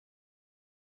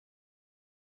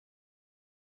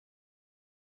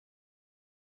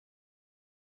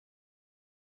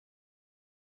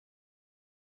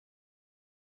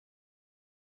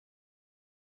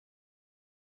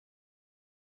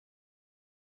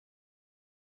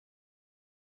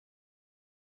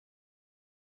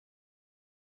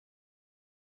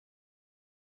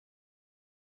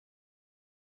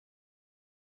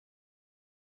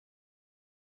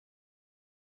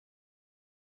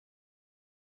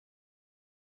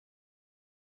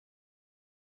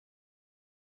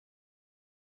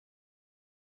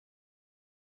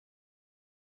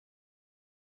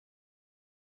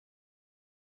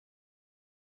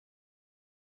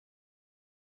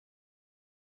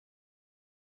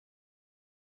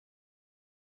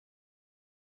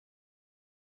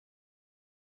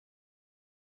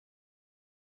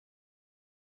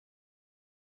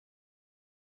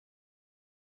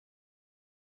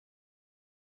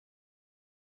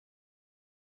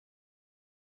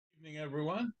Evening,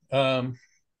 everyone.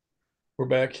 We're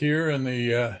back here in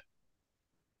the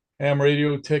ham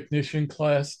radio technician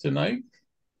class tonight,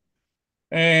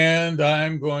 and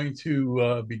I'm going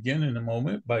to begin in a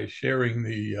moment by sharing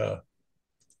the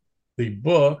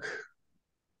book.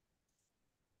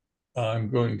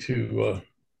 I'm going to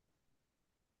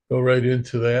go right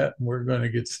into that, and we're going to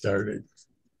get started.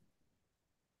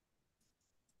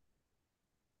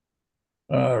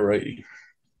 All righty.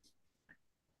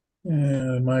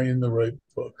 Am I in the right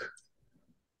book?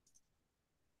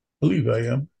 I believe I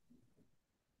am.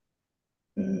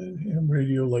 Ham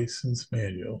radio license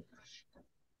manual.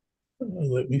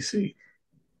 Let me see.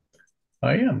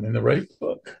 I am in the right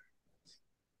book.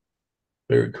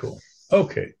 Very cool.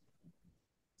 Okay.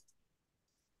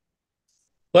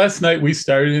 Last night we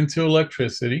started into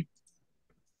electricity,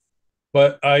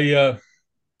 but I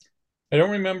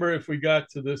don't remember if we got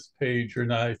to this page or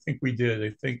not. I think we did.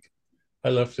 I think I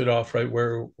left it off right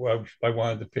where I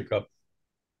wanted to pick up.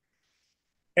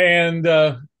 And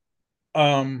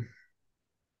um,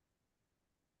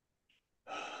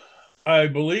 I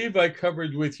believe I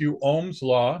covered with you Ohm's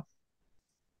law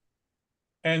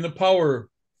and the power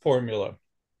formula.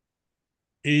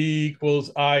 E equals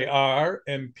IR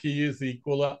and P is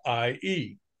equal to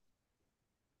IE.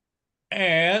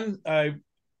 And I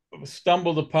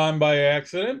stumbled upon by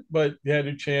accident, but had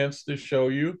a chance to show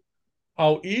you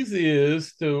how easy it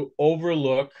is to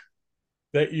overlook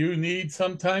that you need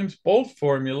sometimes both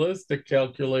formulas to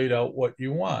calculate out what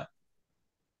you want.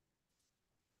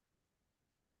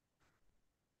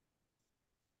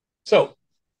 So,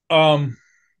 I'll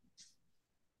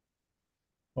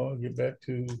get back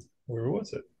to where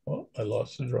was it? Well, I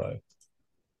lost the drive.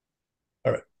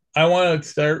 All right. I want to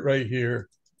start right here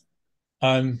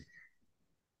on,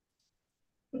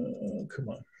 come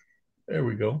on. There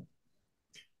we go.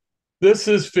 This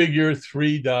is figure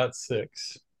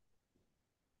 3.6.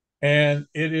 And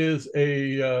it is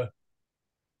good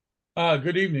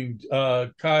evening.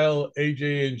 Kyle,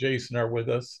 AJ, and Jason are with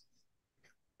us.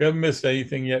 We haven't missed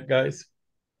anything yet, guys.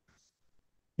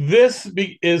 Is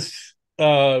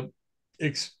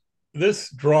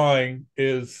this drawing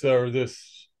is or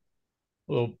this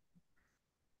little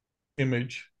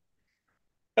image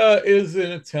is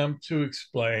an attempt to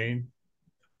explain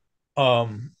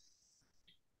um,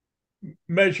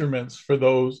 measurements for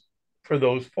those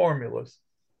formulas.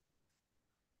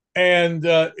 And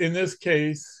in this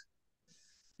case,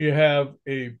 you have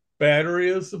a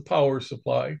battery as the power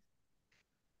supply.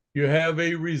 You have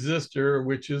a resistor,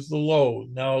 which is the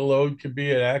load. Now, a load could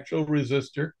be an actual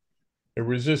resistor. A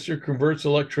resistor converts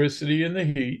electricity into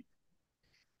heat,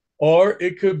 or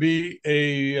it could be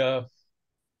a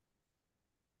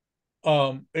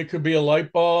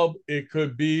light bulb, it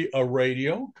could be a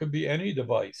radio, it could be any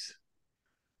device.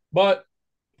 But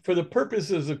for the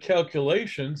purposes of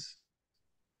calculations,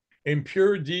 in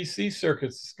pure DC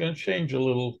circuits, it's going to change a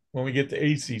little when we get to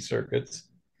AC circuits.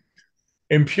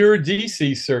 In pure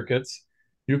DC circuits,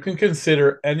 you can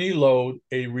consider any load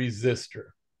a resistor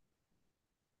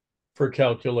for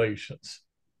calculations.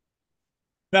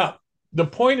 Now, the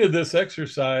point of this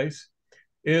exercise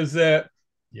is that,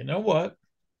 you know what?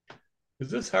 Is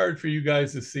this hard for you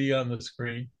guys to see on the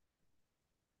screen?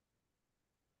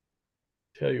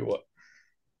 Tell you what,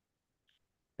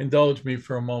 indulge me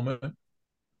for a moment.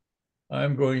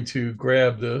 I'm going to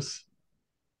grab this.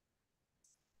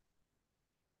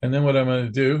 And then what I'm going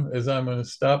to do is I'm going to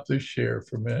stop this share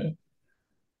for a minute.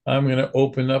 I'm going to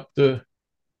open up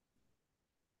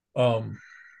um,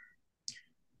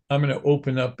 I'm going to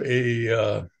open up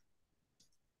a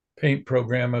paint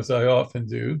program as I often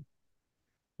do.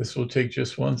 This will take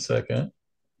just 1 second.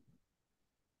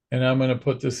 And I'm going to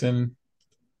put this in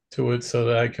to it so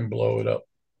that I can blow it up.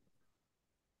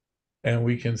 And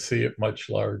we can see it much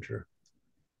larger.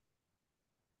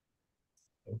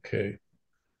 Okay.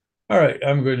 All right,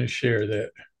 I'm going to share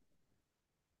that.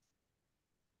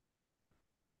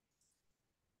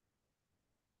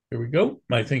 Here we go.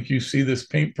 I think you see this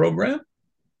paint program.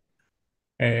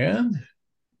 And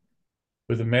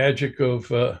with the magic of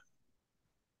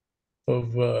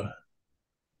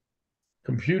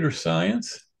computer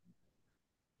science,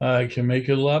 I can make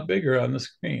it a lot bigger on the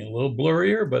screen. A little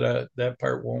blurrier, but that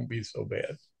part won't be so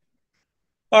bad.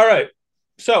 All right.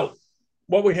 So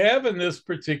what we have in this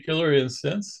particular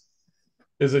instance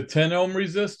is a 10 ohm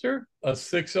resistor, a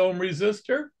 6 ohm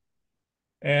resistor,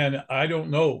 and I don't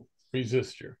know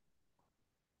resistor.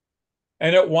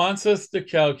 And it wants us to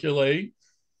calculate,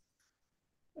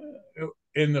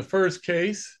 in the first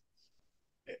case,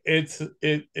 we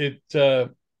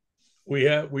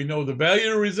know the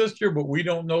value of the resistor, but we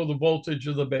don't know the voltage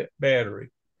of the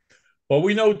battery. Well,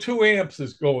 we know 2 amps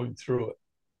is going through it.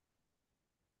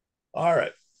 All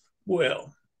right.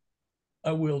 Well,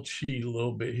 I will cheat a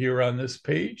little bit here on this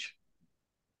page.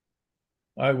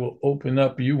 I will open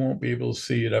up. You won't be able to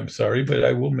see it. I'm sorry, but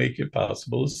I will make it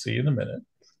possible to see in a minute.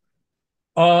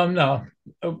 No,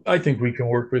 I think we can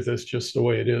work with this just the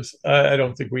way it is. I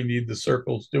don't think we need the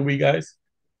circles, do we, guys?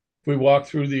 If we walk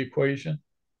through the equation.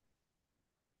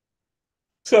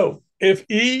 So if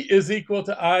E is equal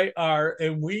to IR,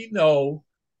 and we know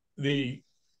the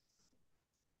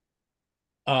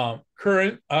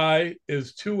current I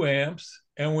is 2 amps,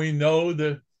 and we know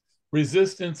the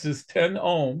resistance is 10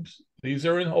 ohms. These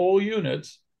are in whole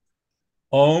units,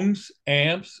 ohms,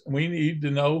 amps. We need to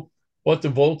know what the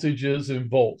voltage is in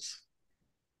volts.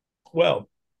 Well,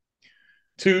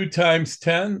 2 times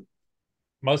 10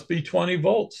 must be 20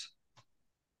 volts.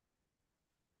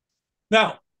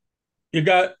 Now, you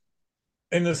got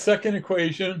in the second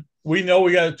equation, we know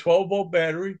we got a 12-volt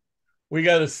battery. We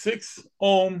got a 6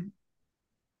 ohm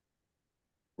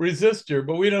resistor,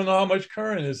 but we don't know how much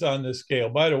current is on this scale.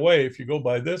 By the way, if you go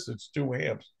by this, it's 2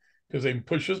 amps because they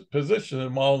position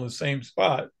them all in the same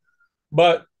spot.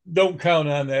 But don't count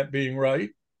on that being right.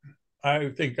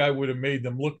 I think I would have made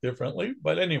them look differently.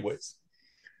 But anyways,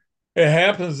 it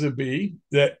happens to be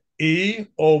that E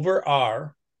over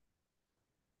R,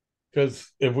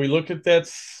 because if we look at that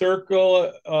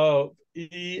circle of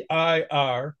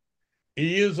EIR,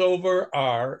 E is over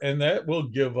R, and that will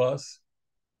give us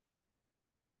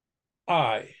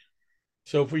I.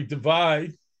 So if we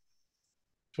divide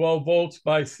 12 volts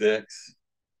by 6,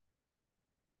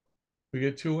 we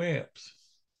get 2 amps.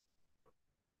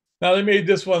 Now, they made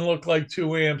this one look like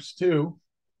 2 amps too,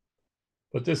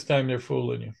 but this time they're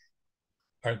fooling you,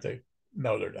 aren't they?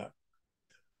 No, they're not.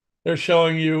 They're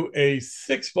showing you a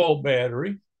 6-volt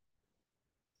battery,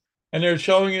 and they're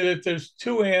showing you that there's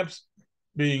 2 amps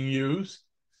being used.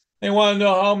 They want to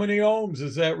know how many ohms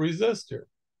is that resistor.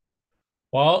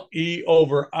 Well, E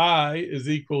over I is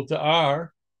equal to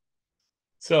R.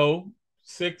 So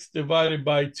 6 divided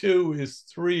by 2 is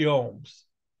 3 ohms.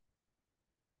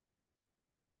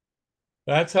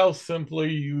 That's how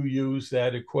simply you use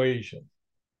that equation.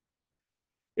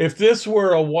 If this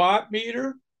were a watt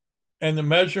meter and the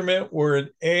measurement were in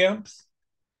amps,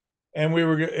 and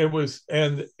it was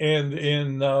and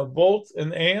in volts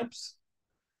and amps,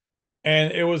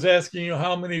 and it was asking you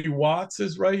how many watts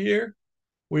is right here,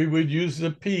 we would use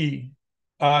the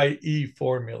PIE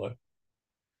formula.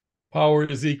 Power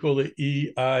is equal to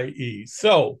EIE.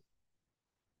 So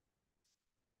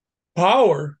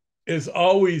power is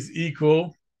always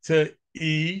equal to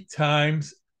E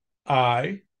times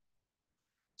I.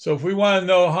 So if we want to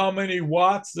know how many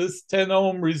watts this 10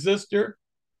 ohm resistor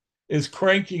is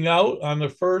cranking out on the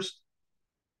first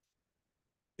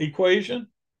equation,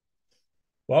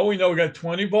 well, we know we got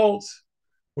 20 volts.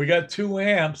 We got 2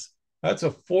 amps. That's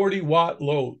a 40-watt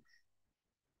load.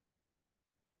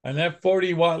 And that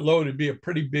 40-watt load would be a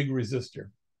pretty big resistor.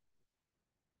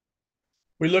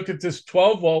 We look at this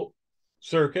 12-volt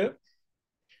circuit.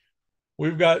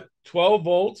 We've got 12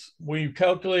 volts. We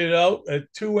calculate it out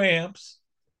at 2 amps.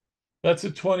 That's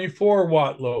a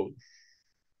 24-watt load.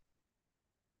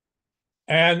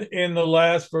 And in the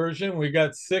last version, we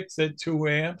got 6 at 2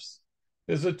 amps.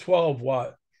 Is a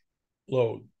 12-watt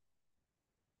load.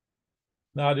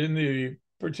 Not in the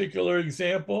particular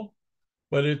example,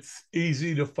 but it's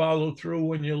easy to follow through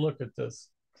when you look at this.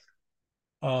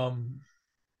 I'm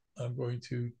going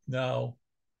to now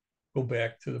go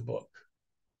back to the book.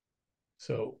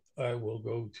 So I will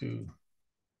go to,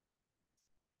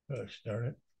 gosh darn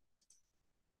it.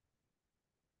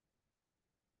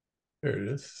 There it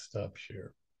is, stop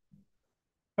share.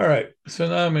 All right, so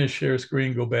now I'm going to share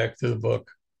screen, go back to the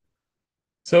book.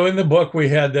 So in the book, we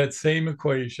had that same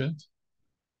equation.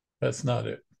 That's not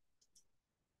it.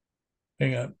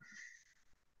 Hang on.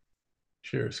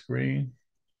 Share screen.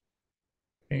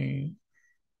 Paint.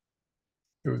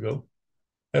 Here we go.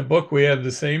 That book, we have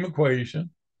the same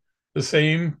equation, the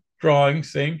same drawing,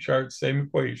 same charts, same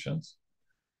equations.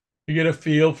 You get a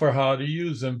feel for how to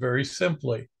use them very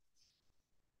simply.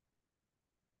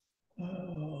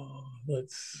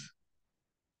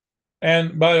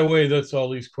 And by the way, that's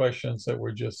all these questions that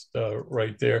were just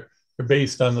right there. They're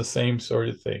based on the same sort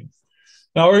of thing.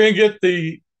 Now we're going to get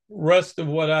the rest of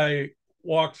what I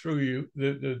walked through you.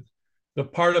 The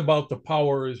part about the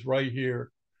power is right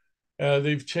here.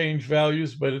 They've changed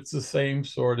values, but it's the same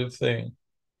sort of thing.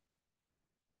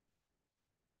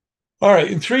 All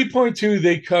right, in 3.2,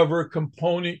 they cover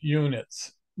component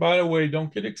units. By the way,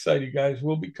 don't get excited, guys.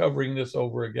 We'll be covering this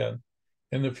over again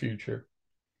in the future.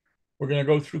 We're going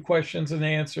to go through questions and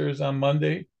answers on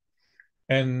Monday.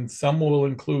 and some will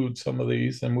include some of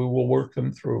these, and we will work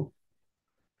them through.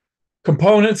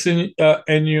 Components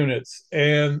and units.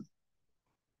 And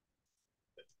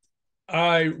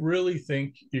I really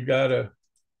think you got to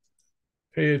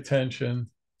pay attention.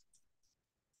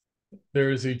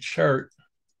 There is a chart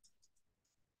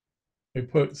they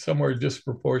put somewhere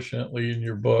disproportionately in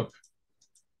your book.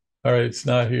 All right, it's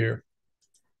not here.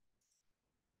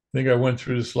 I think I went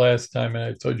through this last time and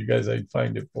I told you guys I'd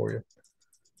find it for you.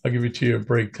 I'll give it to you at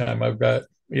break time. I've got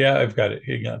it.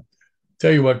 Hang on.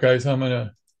 Tell you what, guys, I'm going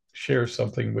to share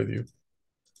something with you.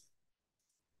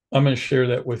 I'm going to share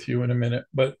that with you in a minute.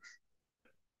 But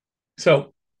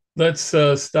so let's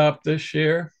stop this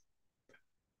share.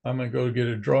 I'm going to go get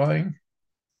a drawing.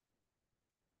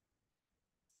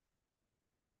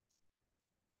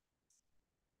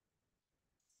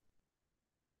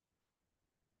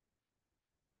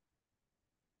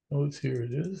 Oh, here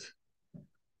it is.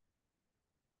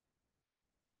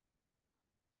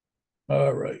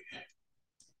 All right.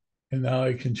 And now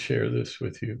I can share this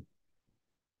with you.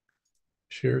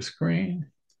 Share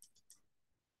screen.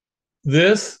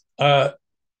 This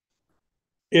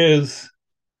is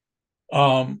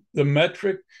the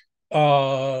metric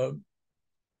uh,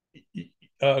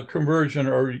 conversion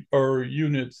or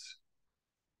units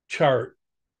chart.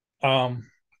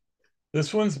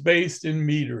 This one's based in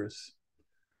meters,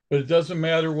 but it doesn't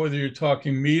matter whether you're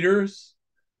talking meters,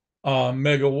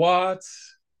 megawatts,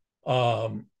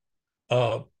 um,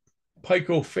 uh,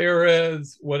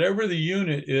 picofarads, whatever the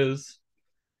unit is,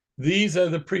 these are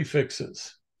the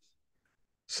prefixes.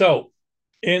 So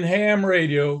in ham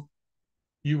radio,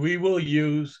 we will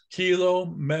use kilo,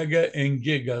 mega, and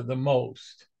giga the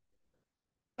most.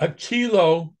 A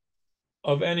kilo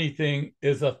of anything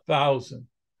is 1,000.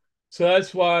 So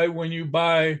that's why when you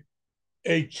buy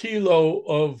a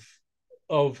kilo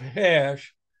of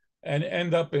hash and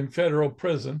end up in federal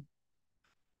prison,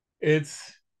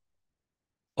 it's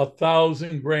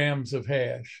 1,000 grams of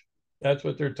hash. That's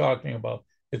what they're talking about.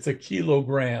 It's a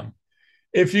kilogram.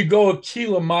 If you go a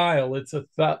kilomile,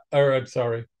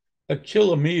 a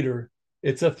kilometer,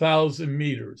 it's 1,000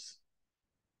 meters.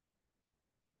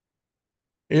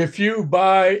 If you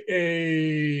buy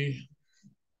a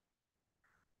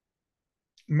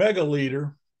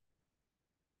megaliter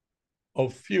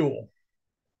of fuel,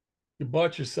 you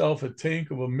bought yourself a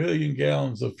tank of 1,000,000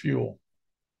 gallons of fuel.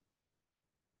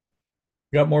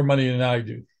 You got more money than I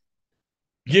do.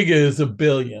 Giga is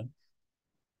 1,000,000,000.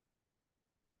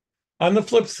 On the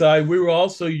flip side, we will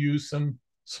also use some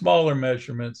smaller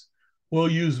measurements.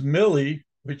 We'll use milli,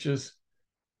 which is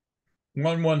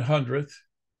 1/100th.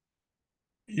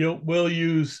 We'll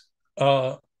use,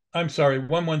 I'm sorry,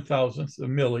 1/1,000th, a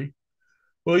milli.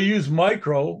 We'll use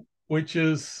micro, which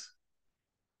is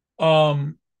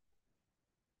um,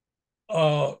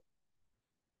 uh,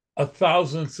 a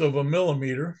thousandth of a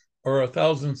millimeter or a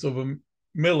thousandth of a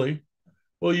milli.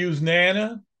 We'll use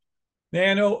nano,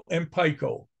 and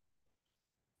pico.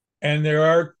 And there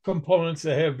are components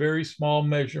that have very small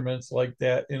measurements like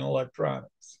that in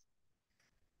electronics.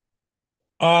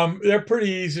 They're pretty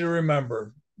easy to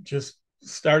remember. Just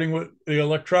starting with the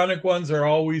electronic ones are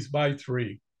always by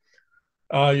 3.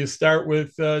 You start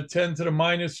with 10 to the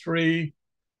minus 3,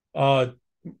 uh,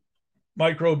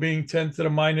 micro being 10 to the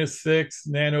minus 6,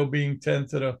 nano being 10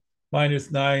 to the minus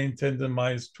 9, 10 to the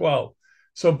minus 12.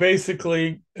 So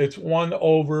basically, it's 1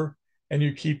 over, and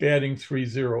you keep adding 3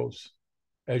 zeros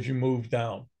as you move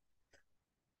down.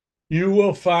 You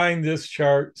will find this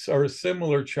chart or a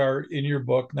similar chart in your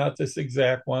book, not this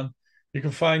exact one. You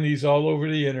can find these all over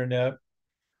the internet.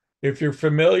 If you're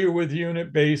familiar with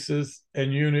unit bases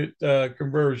and unit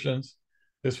conversions,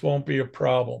 this won't be a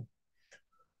problem.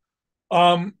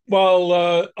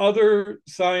 While other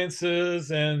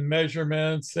sciences and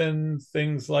measurements and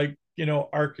things like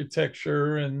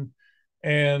architecture and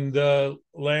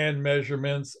land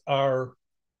measurements are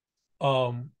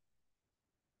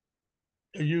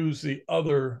use the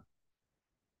other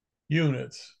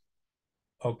units,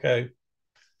 okay,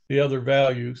 the other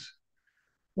values.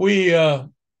 We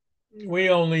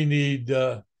only need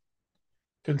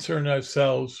concern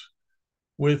ourselves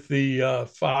with the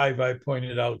 5 I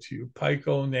pointed out to you: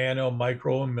 pico, nano,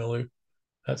 micro, and milli.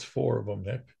 That's 4 of them,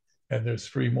 Nick. And there's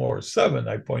 3 more. 7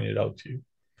 I pointed out to you: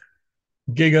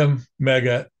 giga,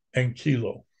 mega, and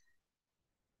kilo.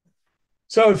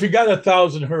 So if you got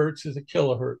 1,000 hertz, it's a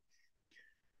kilohertz.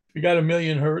 If you got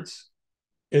 1,000,000 hertz,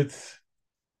 it's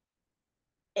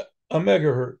a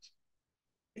megahertz.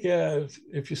 Yeah,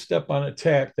 if you step on a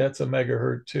tack, that's a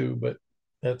megahertz too, but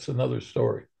that's another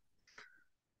story.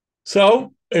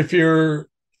 So if you're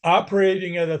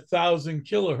operating at 1,000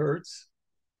 kilohertz,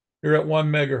 you're at 1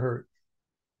 megahertz.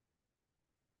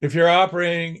 If you're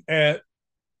operating at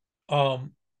 3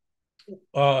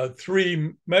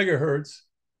 megahertz,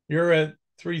 you're at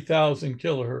 3,000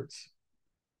 kilohertz.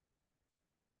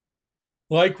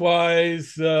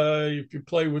 Likewise, if you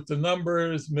play with the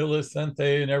numbers,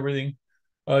 millicente and everything,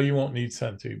 you won't need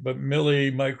centi, but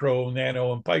milli, micro,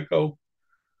 nano, and pico,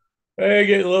 they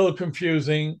get a little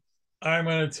confusing. I'm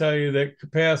going to tell you that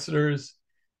capacitors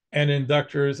and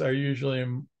inductors are usually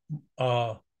in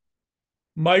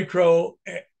micro,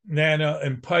 nano,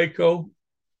 and pico.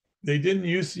 They didn't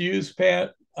used to use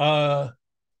pico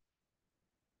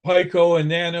and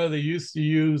nano. They used to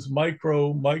use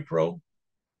micro.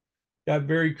 Got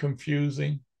very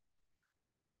confusing.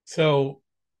 So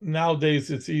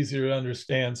nowadays it's easier to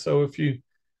understand. So if you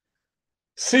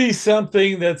see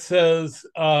something that says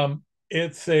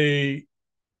it's a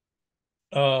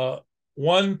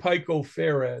 1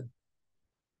 picofarad,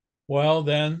 well,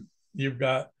 then you've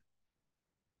got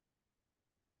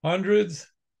hundreds,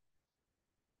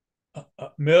 a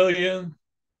million,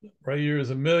 right here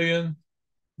is a million,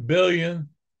 billion,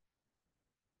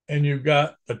 and you've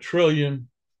got a trillion,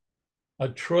 a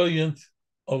trillionth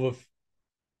of a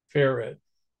farad.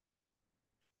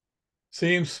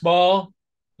 Seems small.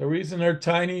 The reason they're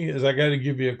tiny is I got to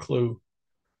give you a clue.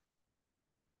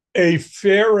 A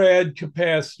farad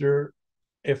capacitor,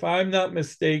 if I'm not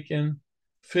mistaken,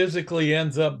 physically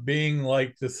ends up being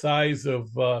like the size of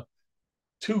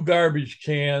 2 garbage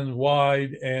cans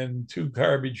wide and 2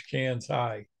 garbage cans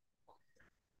high.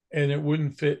 And it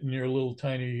wouldn't fit in your little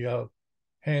tiny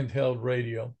handheld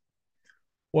radio.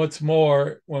 What's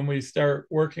more, when we start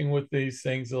working with these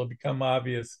things, it'll become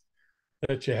obvious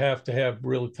that you have to have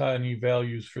real tiny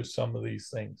values for some of these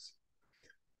things.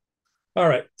 All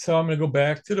right, so I'm going to go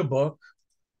back to the book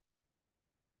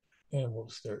and we'll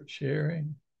start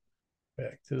sharing.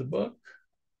 Back to the book.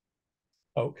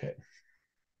 Okay.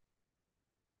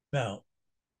 Now,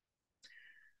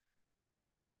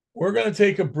 we're going to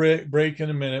take a break in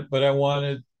a minute, but I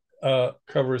want to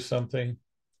cover something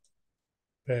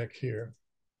back here.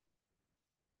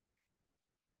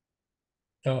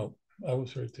 Oh, I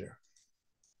was right there.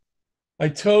 I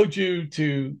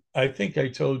think I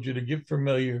told you to get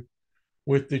familiar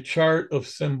with the chart of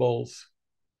symbols.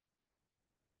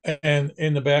 And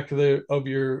in the back of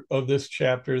this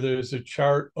chapter, there's a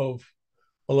chart of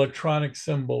electronic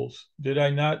symbols. Did I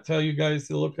not tell you guys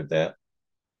to look at that?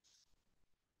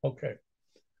 Okay.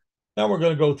 Now we're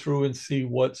going to go through and see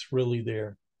what's really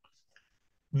there.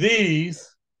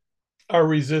 These are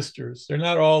resistors. They're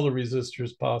not all the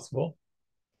resistors possible,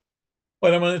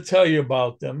 but I'm going to tell you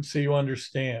about them so you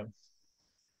understand.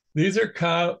 These are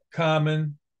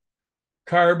common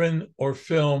carbon or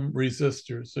film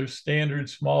resistors. They're standard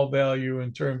small value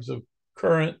in terms of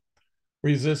current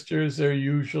resistors. They're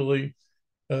usually,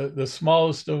 the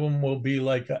smallest of them will be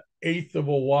like 1/8 of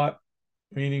a watt,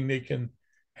 meaning they can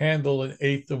handle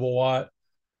 1/8 of a watt.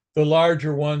 The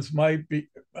larger ones might be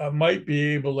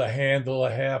able to handle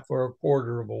 1/2 or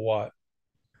 1/4 of a watt.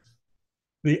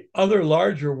 The other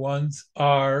larger ones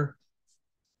are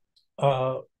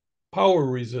power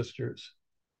resistors.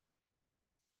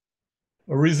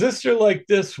 A resistor like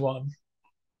this one,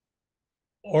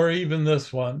 or even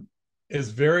this one, is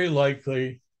very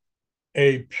likely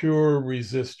a pure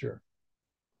resistor.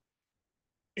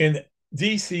 In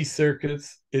DC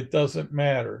circuits, it doesn't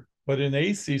matter, but in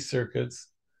AC circuits,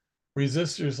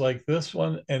 resistors like this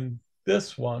one and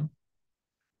this one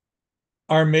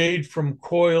are made from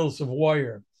coils of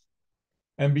wire.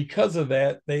 And because of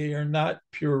that, they are not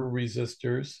pure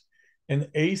resistors. In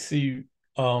AC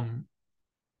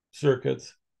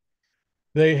circuits,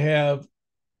 they have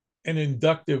an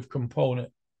inductive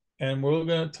component. And we're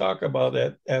going to talk about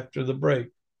that after the break.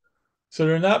 So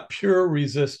they're not pure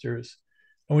resistors.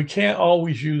 And we can't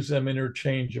always use them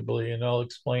interchangeably. And I'll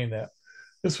explain that.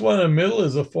 This one in the middle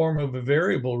is a form of a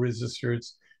variable resistor.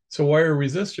 It's a wire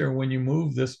resistor. And when you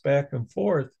move this back and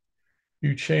forth,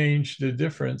 you change the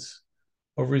difference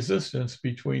of resistance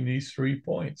between these 3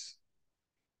 points.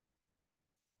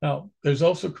 Now, there's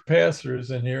also capacitors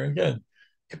in here. Again,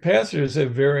 capacitors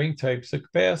have varying types of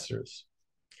capacitors.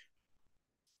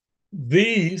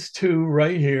 These two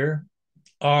right here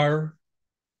are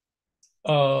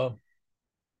electrolytic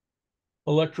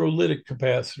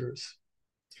capacitors.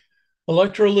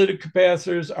 Electrolytic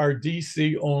capacitors are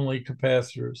DC only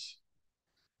capacitors.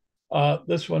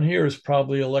 This one here is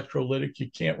probably electrolytic. You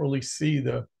can't really see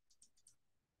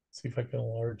see if I can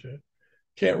enlarge it.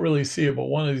 Can't really see it, but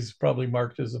one of these is probably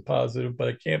marked as a positive, but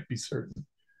I can't be certain.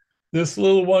 This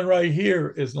little one right here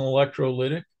is an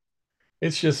electrolytic.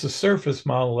 It's just a surface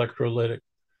mount electrolytic.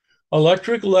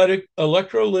 Electrolytic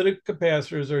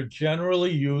capacitors are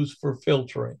generally used for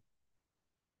filtering.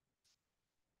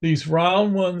 These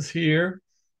round ones here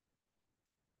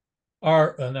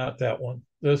are not that one,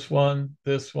 this one,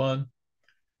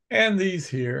 and these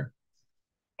here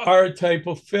are a type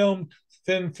of thin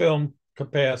film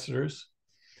capacitors.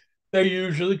 They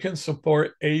usually can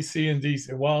support AC and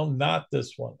DC. Well, not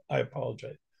this one. I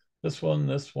apologize. This one,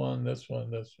 this one, this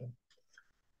one, this one.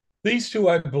 These two,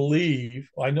 I believe,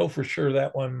 I know for sure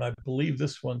that one, I believe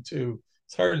this one too.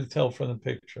 It's hard to tell from the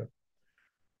picture.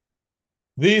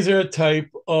 These are a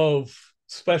type of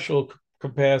special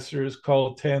capacitors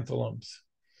called tantalums.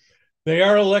 They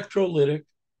are electrolytic,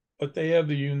 but they have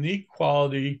the unique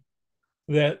quality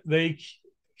that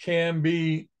can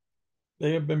be,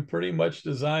 they have been pretty much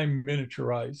designed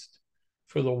miniaturized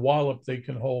for the wallop they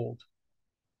can hold.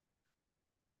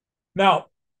 Now,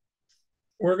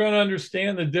 we're going to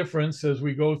understand the difference as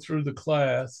we go through the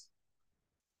class,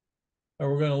 and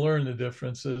we're going to learn the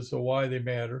differences of why they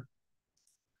matter.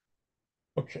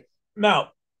 Okay,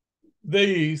 now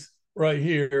these right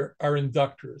here are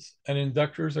inductors, and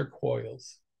inductors are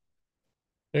coils.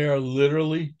 They are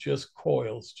literally just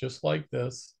coils, just like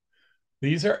this.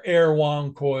 These are air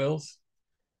wound coils.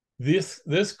 This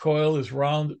coil is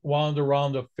wound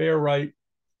around a ferrite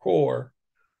core.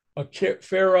 A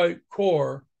ferrite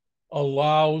core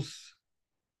allows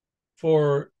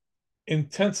for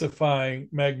intensifying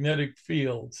magnetic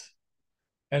fields,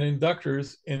 and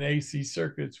inductors in AC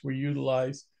circuits were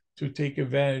utilized to take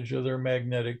advantage of their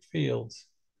magnetic fields.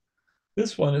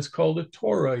 This one is called a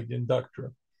toroid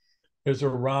inductor. There's a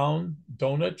round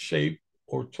donut shaped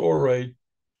or toroid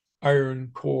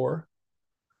iron core,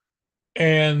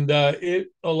 and it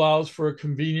allows for a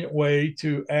convenient way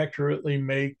to accurately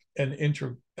make an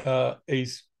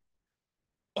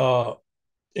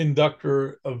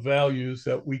inductor of values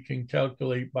that we can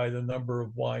calculate by the number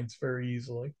of winds very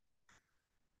easily.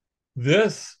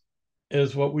 This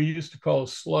is what we used to call a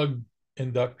slug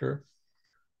inductor.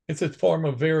 It's a form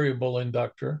of variable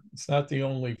inductor. It's not the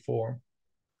only form.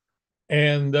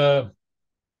 And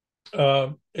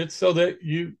it's so that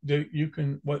you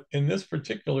can, what in this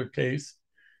particular case,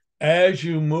 as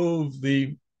you move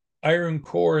the iron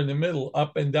core in the middle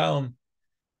up and down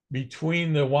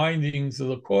between the windings of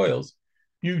the coils,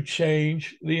 you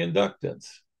change the inductance.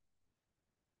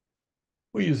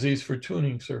 We use these for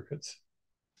tuning circuits,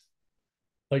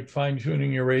 like fine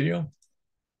tuning your radio.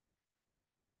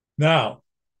 Now,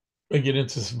 we get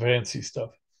into some fancy stuff.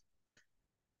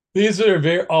 These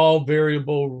are all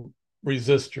variable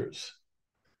resistors.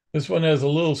 This one has a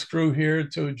little screw here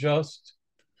to adjust,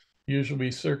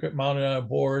 usually circuit mounted on a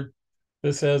board.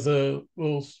 This has a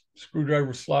little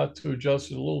screwdriver slot to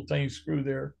adjust, a little tiny screw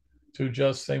there to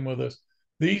adjust. Same with this.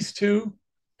 These two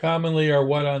commonly are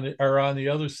are on the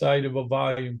other side of a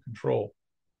volume control.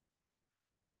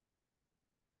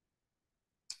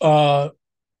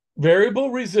 Variable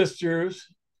resistors,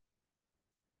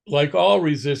 like all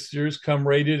resistors, come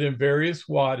rated in various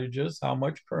wattages, how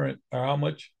much current or how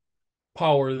much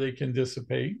power they can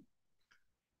dissipate.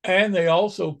 And they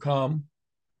also come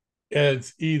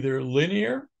as either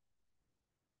linear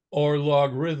or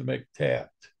logarithmic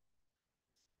tapped.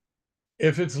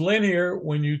 If it's linear,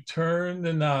 when you turn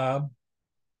the knob,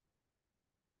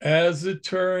 as the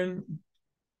turn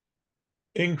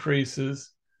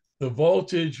increases, the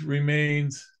voltage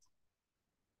remains,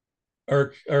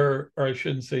 or I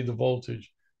shouldn't say the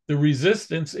voltage, the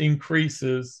resistance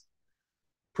increases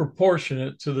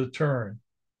proportionate to the turn.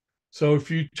 So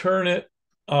if you turn it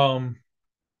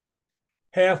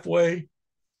halfway,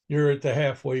 you're at the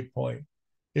halfway point.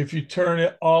 If you turn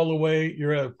it all the way,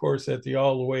 you're of course at the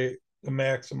all the way, the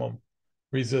maximum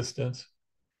resistance.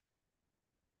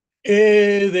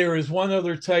 There is one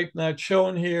other type not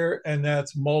shown here, and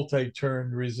that's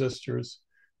multi-turn resistors.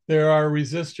 There are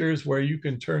resistors where you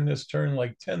can turn this turn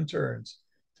like 10 turns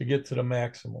to get to the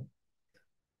maximum.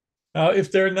 Now,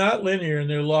 if they're not linear and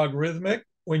they're logarithmic,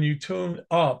 when you tune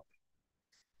up,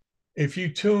 if you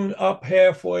tune up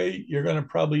halfway, you're going to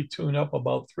probably tune up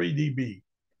about 3 dB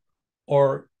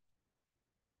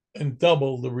and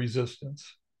double the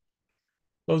resistance.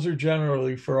 Those are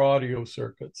generally for audio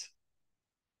circuits.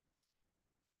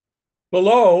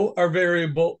 Below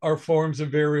are forms of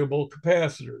variable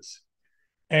capacitors.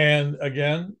 And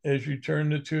again, as you turn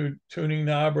the tuning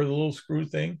knob or the little screw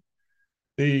thing,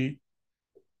 the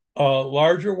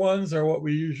larger ones are what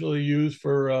we usually use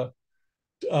for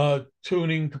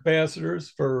tuning capacitors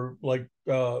for like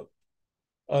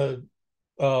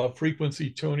frequency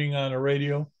tuning on a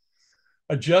radio.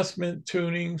 Adjustment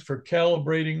tunings for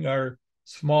calibrating our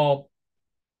small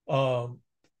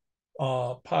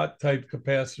pot type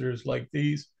capacitors like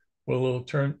these with a little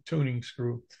tuning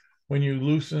screw. When you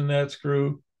loosen that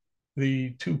screw,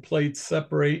 the two plates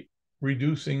separate,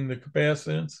 reducing the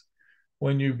capacitance.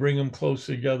 When you bring them close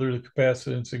together, the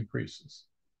capacitance increases.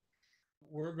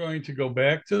 We're going to go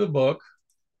back to the book,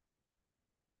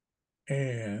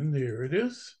 and there it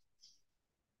is.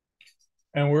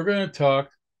 And we're going to talk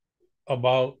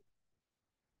about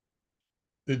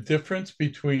the difference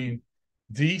between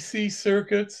DC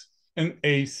circuits and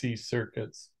AC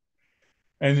circuits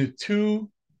and the two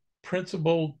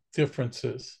principal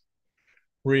differences,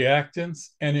 reactance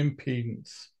and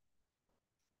impedance.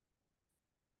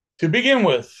 To begin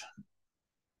with,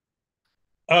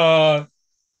 I'm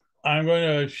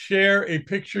going to share a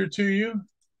picture to you.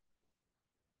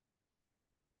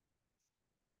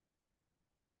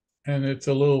 And it's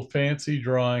a little fancy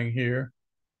drawing here.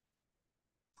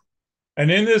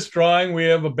 And in this drawing, we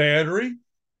have a battery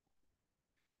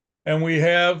and we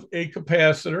have a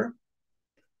capacitor,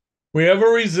 we have a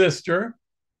resistor,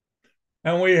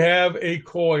 and we have a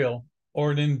coil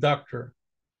or an inductor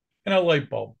and a light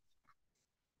bulb.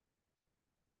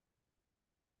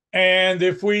 And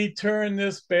if we turn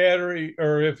this battery,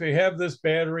 or if we have this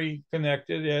battery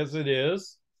connected as it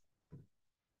is,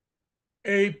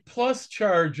 a plus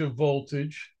charge of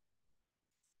voltage,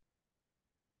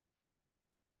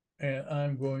 and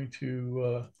I'm going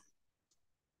to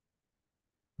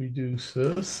reduce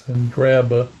this and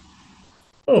grab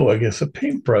I guess a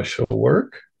paintbrush will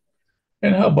work.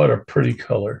 And how about a pretty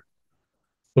color?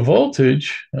 The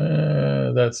voltage,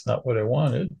 that's not what I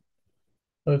wanted.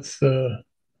 Let's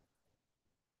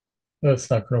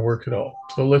that's not going to work at all.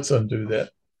 So let's undo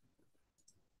that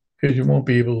because you won't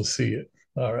be able to see it.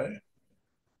 All right.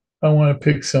 I want to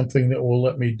pick something that will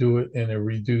let me do it in a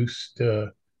reduced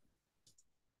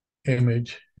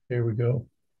image. Here we go.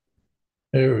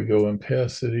 There we go.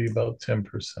 Opacity about 10%.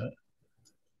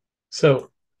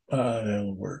 So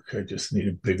that'll work. I just need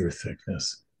a bigger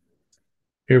thickness.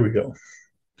 Here we go.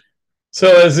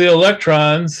 So as the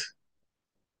electrons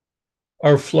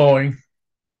are flowing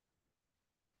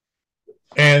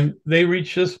and they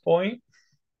reach this point,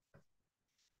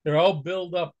 they're all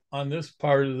built up on this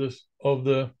part of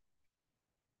the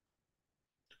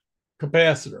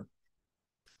capacitor.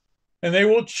 And they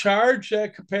will charge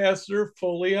that capacitor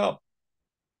fully up.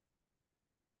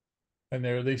 And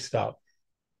there they stop.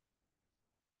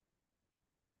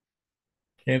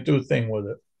 Can't do a thing with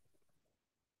it.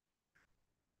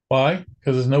 Why?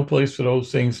 Because there's no place for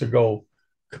those things to go.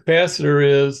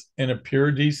 Capacitor is in a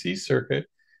pure DC circuit.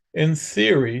 In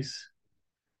series,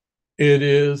 it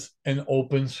is an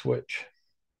open switch.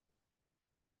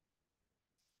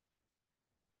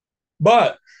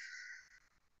 But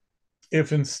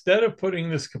if instead of putting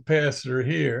this capacitor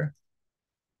here,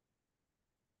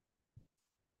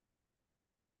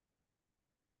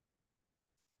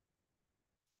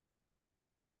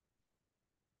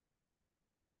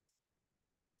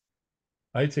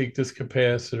 I take this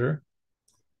capacitor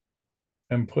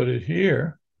and put it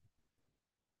here,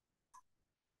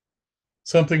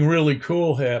 something really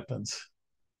cool happens.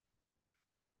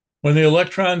 When the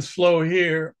electrons flow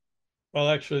here, well,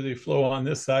 actually they flow on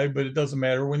this side, but it doesn't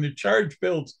matter. When the charge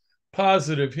builds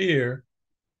positive here,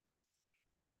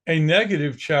 a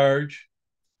negative charge,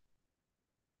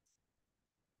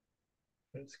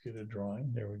 let's get a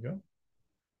drawing, there we go.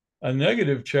 A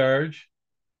negative charge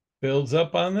builds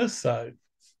up on this side.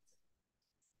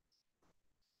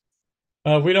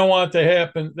 If we don't want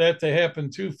that to happen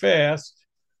too fast,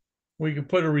 we could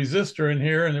put a resistor in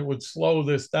here and it would slow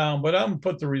this down. But I'm going to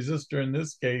put the resistor in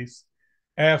this case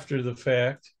after the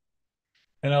fact,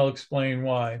 and I'll explain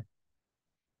why.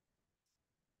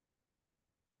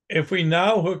 If we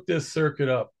now hook this circuit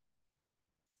up,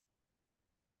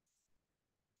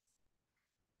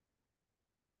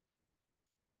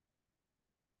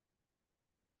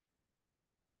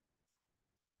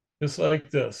 just like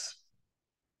this.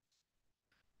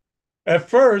 At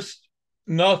first,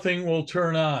 nothing will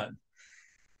turn on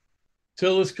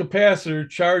till this capacitor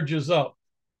charges up.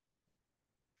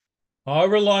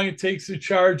 However long it takes to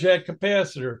charge that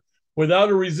capacitor, without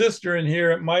a resistor in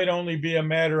here, it might only be a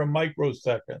matter of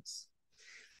microseconds.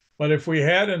 But if we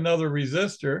had another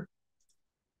resistor,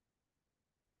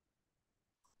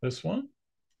 this one,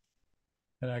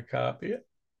 and I copy it,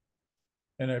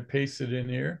 and I paste it in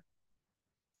here.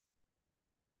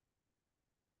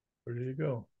 Where did it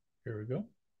go? Here we go.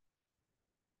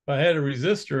 If I had a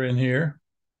resistor in here,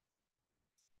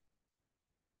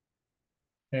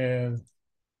 and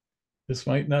this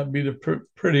might not be the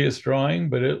prettiest drawing,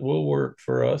 but it will work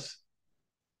for us.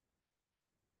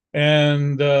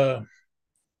 And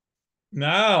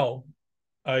now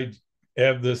I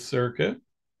have this circuit.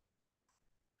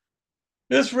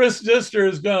 This resistor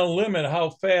is going to limit how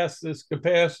fast this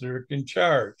capacitor can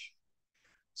charge.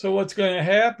 So what's going to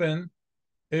happen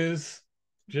is,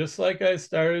 just like I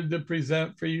started to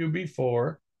present for you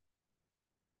before,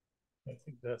 I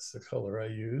think that's the color I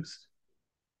used.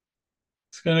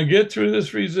 It's going to get through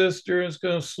this resistor, it's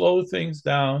going to slow things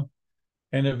down,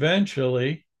 and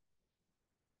eventually,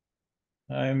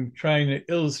 I'm trying to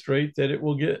illustrate that it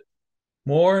will get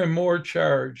more and more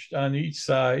charged on each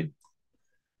side.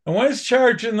 And when it's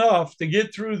charged enough to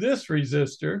get through this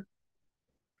resistor,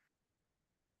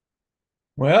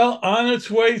 well, on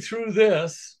its way through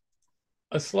this,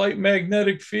 a slight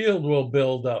magnetic field will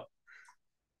build up.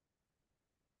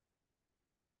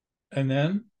 And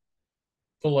then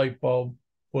the light bulb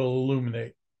will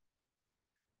illuminate.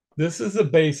 This is the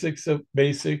basics of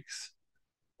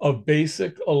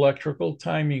basic electrical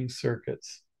timing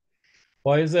circuits.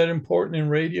 Why is that important in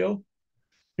radio?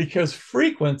 Because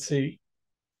frequency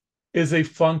is a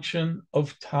function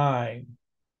of time.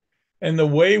 And the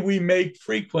way we make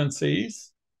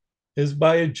frequencies is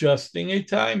by adjusting a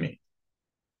timing.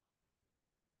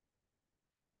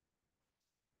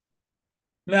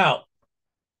 Now,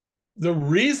 the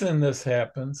reason this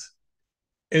happens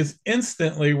is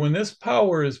instantly when this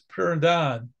power is turned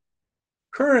on,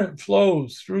 current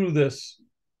flows through this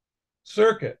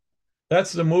circuit.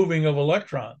 That's the moving of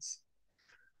electrons.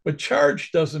 But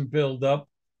charge doesn't build up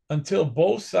until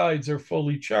both sides are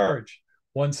fully charged.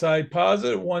 One side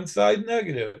positive, one side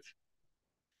negative.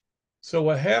 So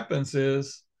what happens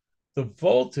is the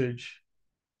voltage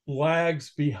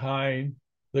lags behind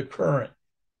the current.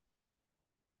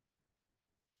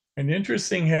 An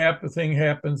interesting thing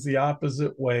happens the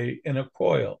opposite way in a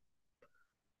coil.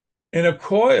 In a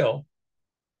coil,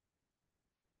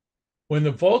 when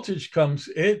the voltage comes,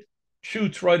 it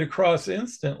shoots right across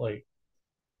instantly.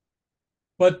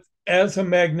 But as a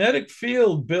magnetic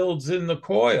field builds in the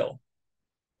coil,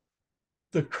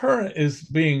 the current is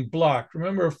being blocked.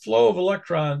 Remember, a flow of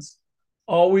electrons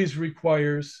always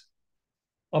requires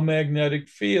a magnetic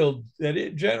field that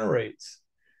it generates.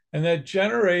 And that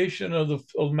generation of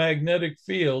the magnetic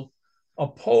field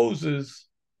opposes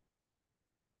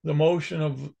the motion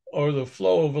of or the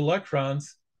flow of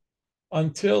electrons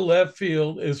until that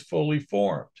field is fully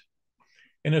formed.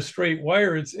 In a straight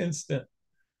wire, it's instant,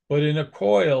 but in a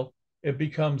coil, it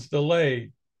becomes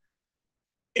delayed.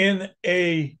 In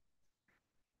a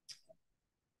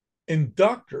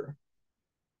inductor,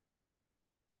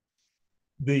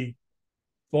 the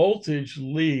voltage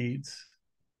leads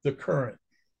the current.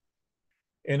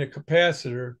 In a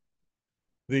capacitor,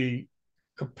 the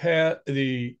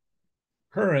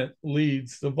current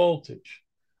leads the voltage.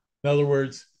 In other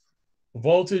words,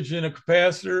 voltage in a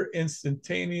capacitor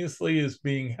instantaneously is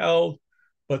being held,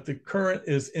 but the current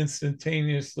is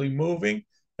instantaneously moving.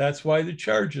 That's why the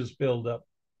charges build up.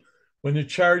 When the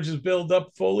charges build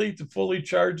up fully to fully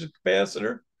charge the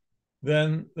capacitor,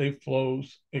 then it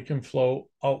can flow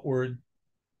outward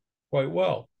quite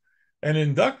well. An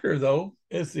inductor, though,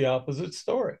 is the opposite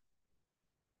story.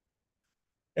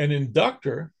 An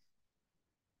inductor,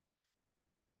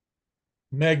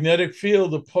 magnetic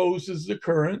field opposes the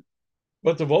current,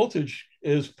 but the voltage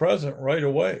is present right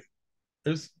away.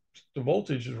 The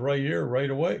voltage is right here, right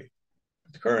away.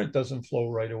 The current doesn't flow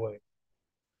right away.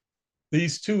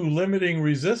 These two limiting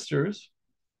resistors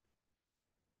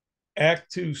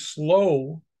act to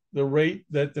slow the rate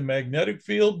that the magnetic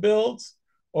field builds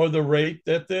or the rate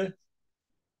that the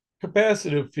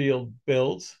capacitive field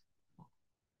builds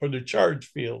or the charge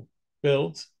field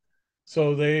builds.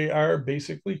 So they are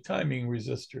basically timing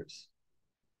resistors.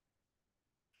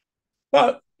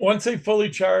 But once they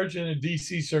fully charge in a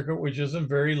DC circuit, which isn't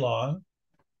very long,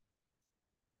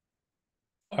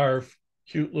 our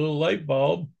cute little light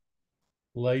bulb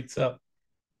lights up.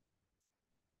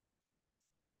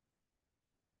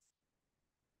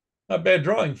 Not bad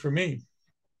drawing for me.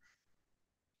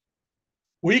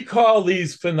 We call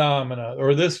these phenomena,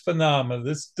 or this phenomena,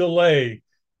 this delay,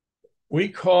 we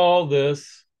call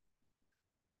this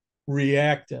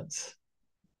reactance.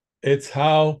 It's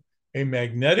how a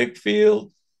magnetic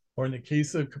field, or in the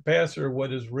case of a capacitor,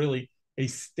 what is really a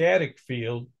static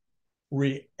field,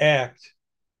 react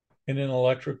in an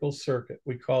electrical circuit.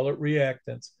 We call it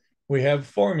reactance. We have a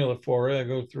formula for it. I'll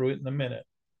go through it in a minute.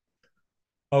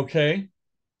 Okay.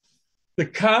 The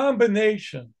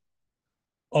combination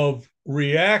of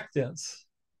reactance,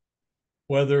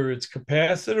 whether it's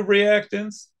capacitive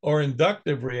reactance or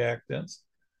inductive reactance,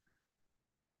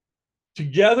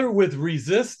 together with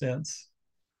resistance,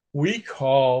 we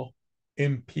call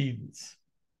impedance.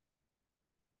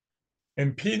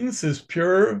 Impedance is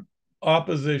pure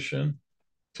opposition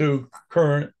to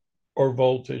current or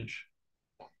voltage.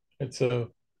 It's a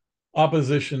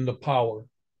opposition to power.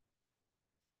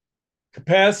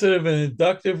 Capacitive and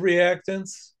inductive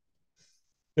reactance,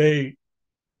 they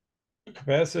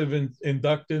capacitive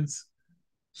inductance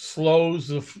slows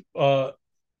the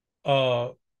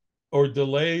or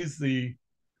delays the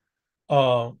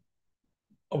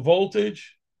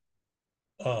voltage.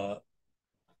 Uh,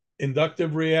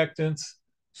 Inductive reactance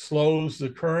slows the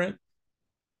current,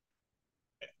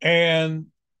 and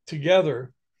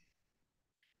together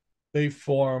they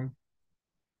form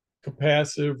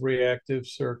capacitive reactive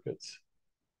circuits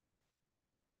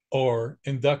or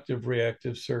inductive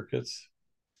reactive circuits.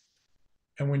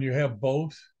 And when you have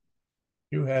both,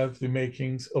 you have the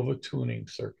makings of a tuning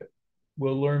circuit.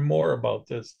 We'll learn more about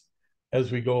this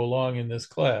as we go along in this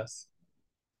class.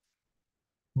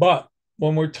 But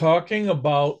when we're talking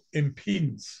about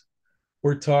impedance,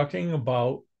 we're talking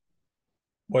about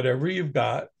whatever you've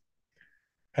got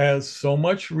has so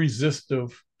much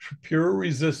resistive, pure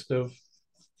resistive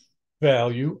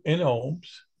value in ohms.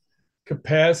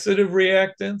 Capacitive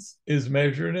reactance is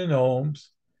measured in ohms,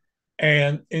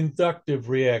 and inductive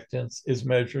reactance is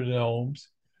measured in ohms.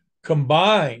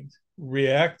 Combined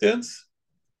reactance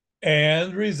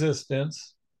and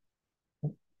resistance,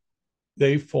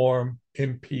 they form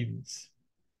impedance.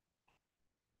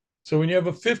 So when you have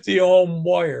a 50 ohm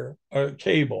wire or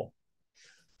cable,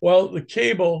 well, the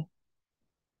cable,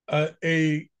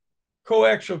 a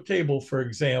coaxial cable, for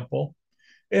example,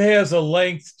 it has a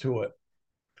length to it.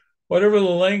 Whatever the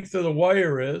length of the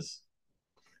wire is,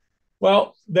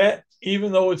 well, that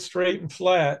even though it's straight and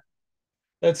flat,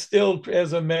 that still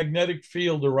has a magnetic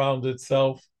field around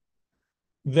itself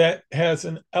that has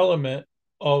an element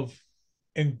of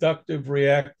inductive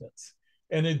reactance.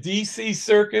 In a DC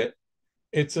circuit,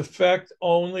 its effect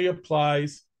only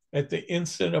applies at the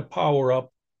instant of power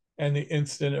up and the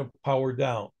instant of power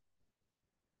down.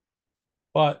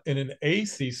 But in an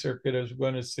AC circuit, as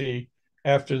we're going to see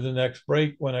after the next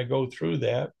break, when I go through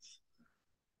that,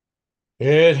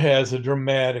 it has a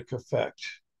dramatic effect.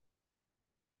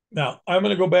 Now, I'm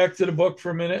going to go back to the book for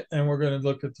a minute and we're going to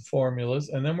look at the formulas,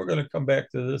 and then we're going to come back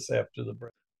to this after the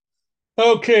break.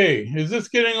 Okay, is this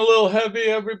getting a little heavy,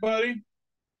 everybody?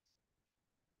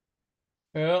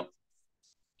 Well,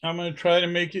 I'm going to try to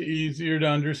make it easier to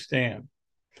understand.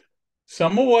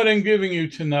 Some of what I'm giving you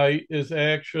tonight is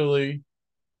actually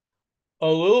a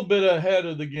little bit ahead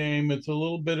of the game. It's a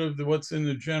little bit of what's in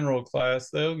the general class.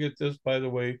 They'll get this, by the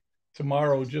way,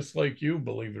 tomorrow, just like you,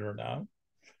 believe it or not.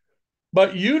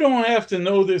 But you don't have to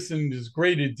know this in as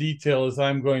great a detail as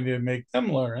I'm going to make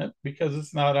them learn it, because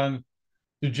it's not on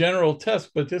the general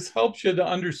test. But this helps you to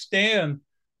understand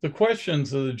the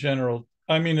questions of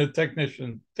the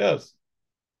technician test.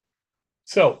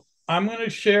 So I'm going to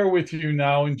share with you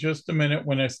now in just a minute,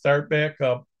 when I start back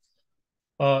up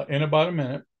in about a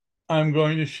minute, I'm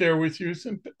going to share with you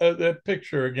that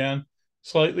picture again,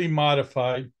 slightly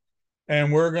modified,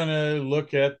 and we're going to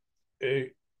look at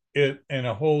it in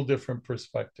a whole different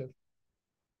perspective.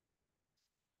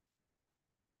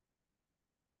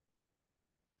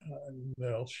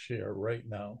 I'll share right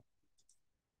now.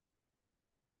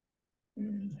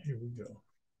 And here we go.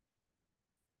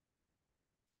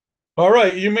 All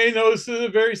right, you may notice this is a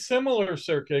very similar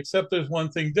circuit, except there's one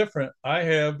thing different. I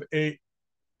have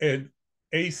an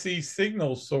AC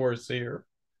signal source here,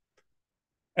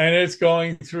 and it's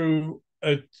going through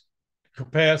a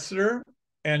capacitor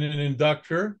and an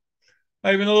inductor.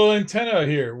 I have a little antenna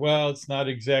here. Well, it's not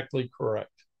exactly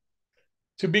correct.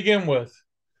 To begin with,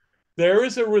 there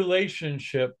is a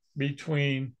relationship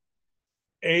between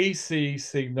AC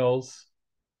signals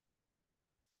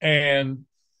and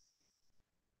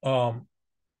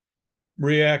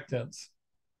reactance.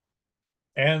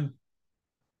 And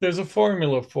there's a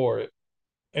formula for it.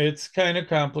 It's kind of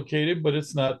complicated, but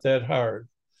it's not that hard.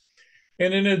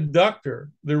 In an inductor,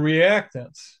 the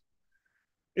reactance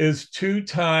is 2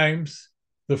 times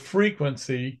the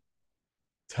frequency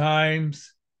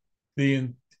times the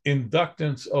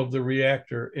inductance of the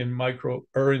reactor in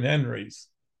henries.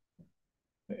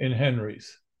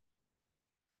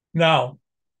 Now,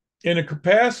 in a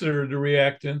capacitor, the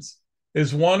reactance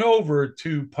is 1 over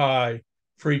 2 pi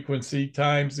frequency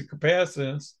times the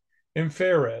capacitance in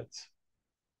farads.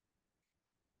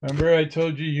 Remember, I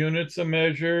told you units of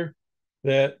measure,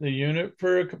 that the unit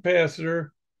for a capacitor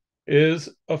is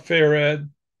a farad.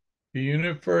 The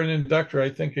unit for an inductor, I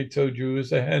think I told you,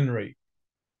 is a henry.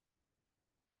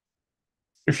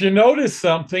 If you notice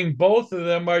something, both of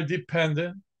them are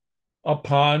dependent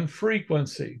upon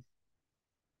frequency.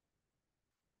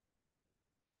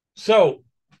 So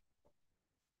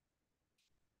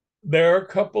there are a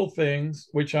couple things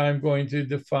which I'm going to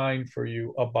define for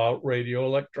you about radio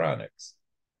electronics.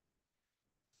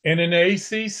 In an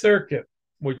AC circuit,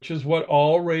 which is what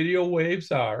all radio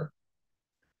waves are,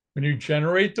 when you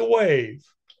generate the wave,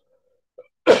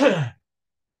 that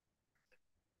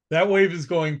wave is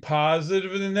going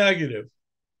positive and negative.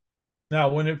 Now,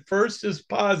 when it first is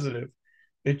positive,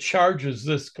 it charges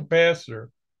this capacitor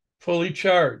fully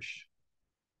charged.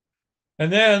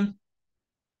 And then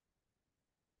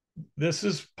this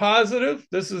is positive,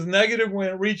 this is negative when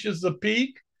it reaches the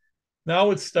peak.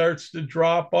 Now it starts to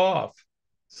drop off.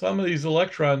 Some of these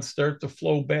electrons start to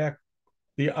flow back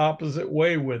the opposite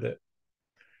way with it.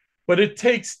 But it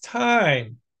takes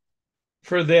time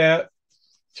for that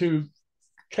to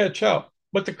catch up.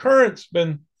 But the current's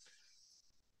been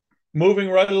moving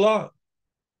right along.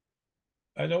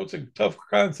 I know it's a tough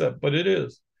concept, but it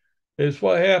is. It's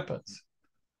what happens.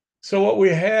 So what we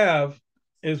have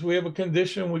is we have a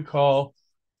condition we call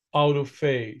out of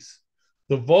phase.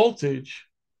 The voltage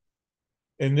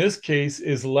in this case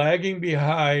is lagging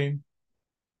behind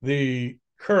the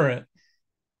current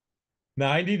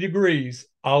 90 degrees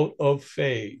out of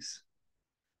phase.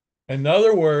 In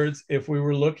other words, if we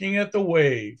were looking at the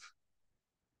wave,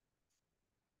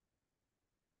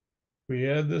 we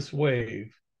had this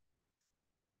wave,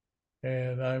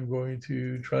 and I'm going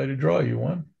to try to draw you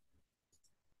one.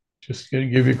 Just going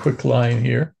to give you a quick line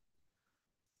here.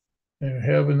 And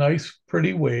have a nice,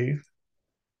 pretty wave.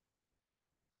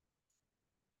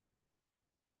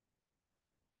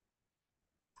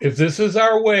 If this is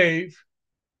our wave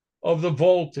of the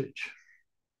voltage,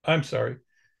 I'm sorry,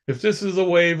 if this is the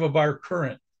wave of our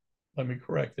current, let me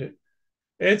correct it,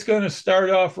 it's going to start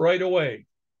off right away,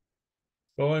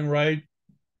 going right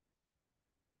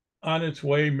on its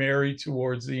way, married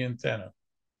towards the antenna.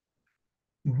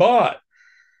 But,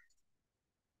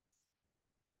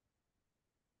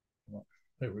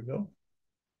 there we go.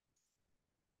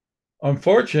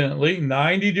 Unfortunately,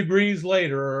 90 degrees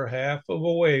later, or half of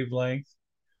a wavelength,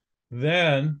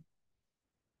 then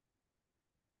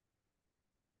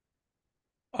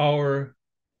our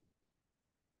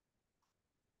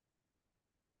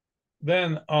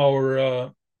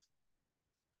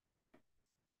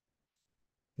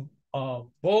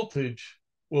voltage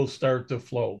will start to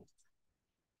flow.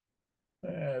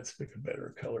 Let's pick a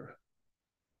better color,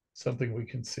 something we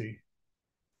can see.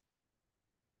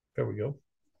 There we go.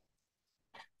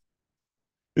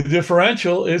 The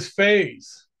differential is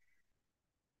phase.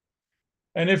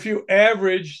 And if you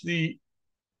average the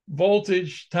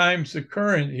voltage times the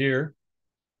current here,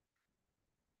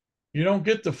 you don't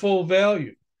get the full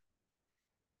value.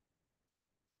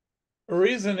 The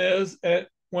reason is that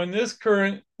when the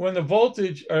current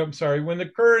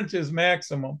is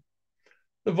maximum,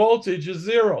 the voltage is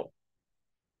zero.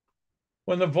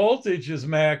 When the voltage is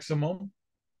maximum,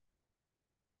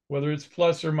 whether it's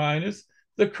plus or minus,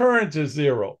 the current is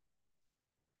zero.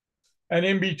 And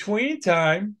in between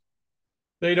time,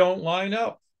 they don't line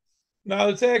up. Now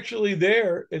it's actually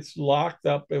there. It's locked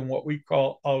up in what we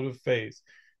call out of phase.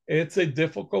 It's a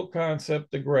difficult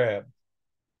concept to grab.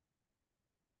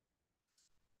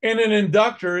 In an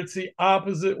inductor, it's the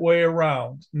opposite way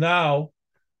around. Now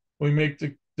we make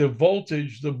the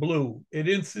voltage the blue. It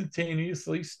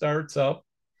instantaneously starts up,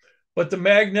 but the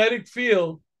magnetic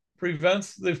field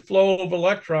prevents the flow of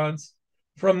electrons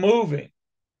from moving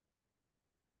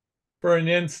for an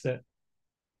instant.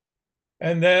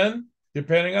 And then,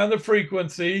 depending on the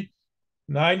frequency,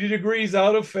 90 degrees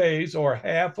out of phase or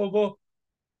half of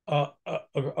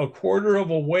a quarter of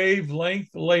a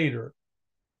wavelength later,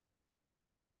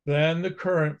 then the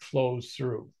current flows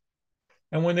through.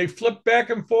 And when they flip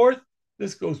back and forth,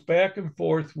 this goes back and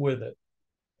forth with it.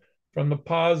 From the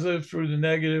positive through the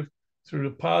negative, through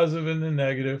the positive and the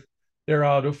negative, they're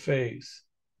out of phase.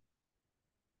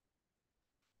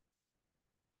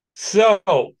 So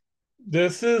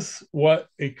this is what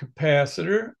a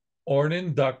capacitor or an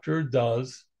inductor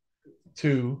does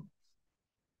to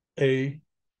a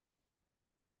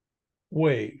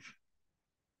wave.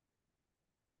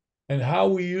 And how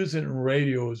we use it in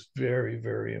radio is very,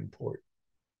 very important.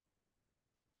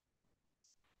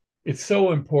 It's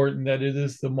so important that it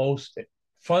is the most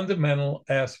fundamental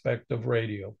aspect of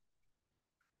radio.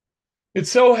 It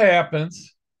so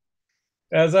happens,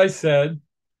 as I said,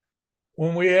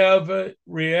 when we have a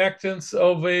reactance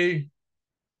of a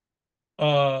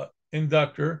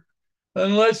inductor,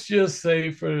 and let's just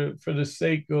say for the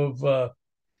sake of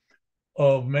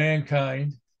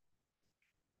mankind,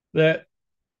 that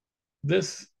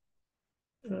this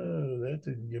that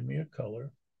didn't give me a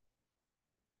color.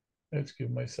 Let's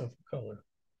give myself a color.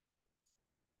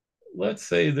 Let's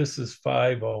say this is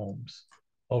 5 ohms.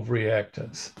 of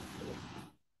reactance.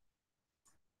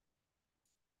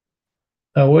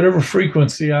 Now, whatever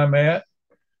frequency I'm at,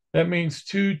 that means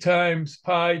 2 times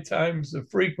pi times the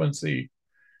frequency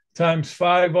times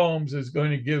 5 ohms is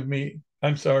going to give me,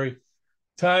 I'm sorry,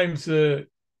 times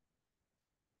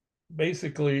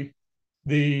basically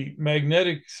the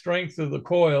magnetic strength of the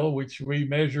coil, which we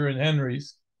measure in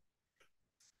henries.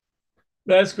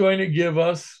 That's going to give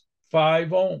us 5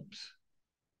 ohms.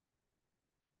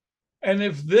 And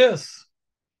if this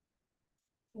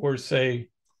were, say,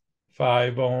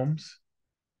 5 ohms,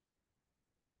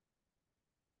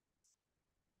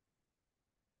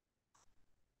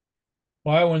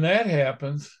 why, when that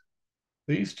happens,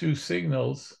 these two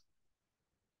signals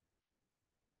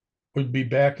would be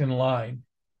back in line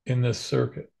in this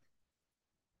circuit.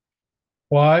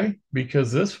 Why?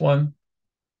 Because this one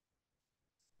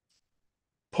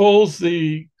pulls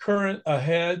the current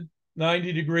ahead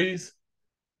 90 degrees.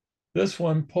 This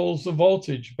one pulls the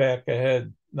voltage back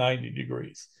ahead 90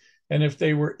 degrees. And if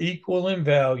they were equal in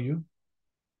value,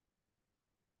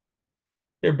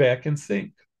 they're back in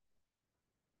sync.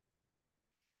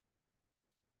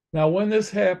 Now, when this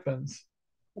happens,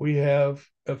 we have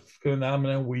a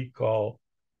phenomenon we call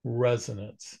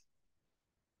resonance.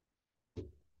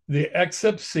 The X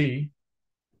sub C,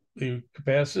 the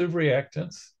capacitive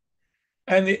reactance,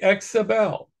 and the X sub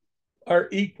L are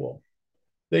equal.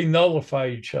 They nullify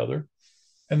each other,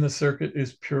 and the circuit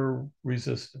is pure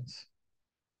resistance.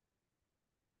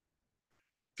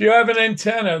 If you have an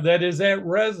antenna that is at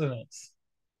resonance,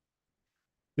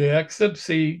 the X sub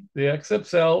C, the X sub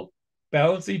L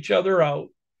balance each other out,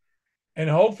 and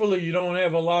hopefully you don't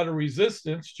have a lot of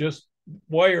resistance, just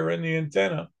wire in the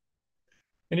antenna,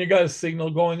 and you got a signal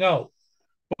going out.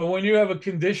 But when you have a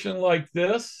condition like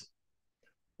this,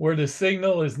 where the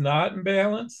signal is not in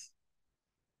balance,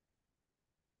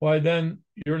 why, then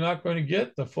you're not going to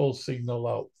get the full signal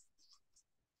out.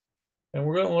 And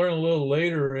we're going to learn a little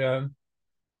later on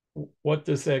what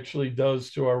this actually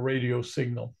does to our radio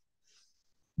signal.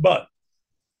 But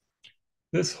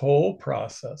this whole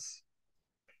process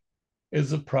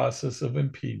is a process of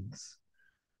impedance,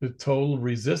 the total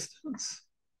resistance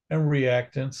and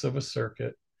reactance of a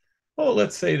circuit. Well,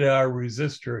 let's say that our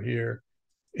resistor here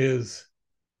is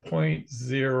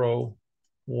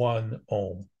 0.01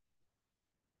 ohm.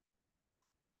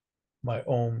 My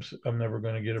ohms, I'm never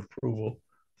going to get approval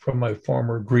from my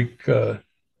former Greek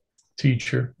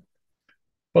teacher.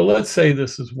 But let's say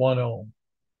this is 1 ohm.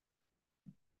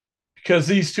 Because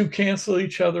these two cancel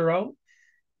each other out,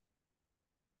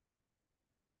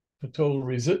 the total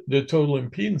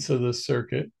impedance of this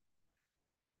circuit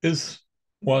is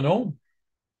 1 ohm.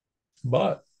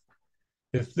 But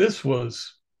if this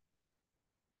was,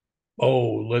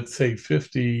 let's say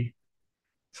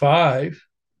 55,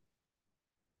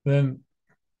 then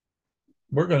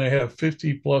we're going to have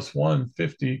 50 plus 1,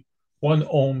 51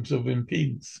 ohms of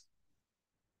impedance.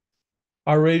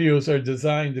 Our radios are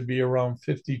designed to be around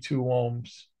 52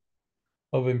 ohms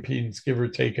of impedance, give or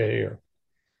take a hair.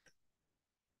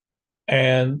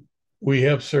 And we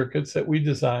have circuits that we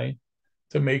design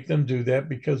to make them do that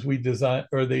because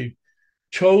they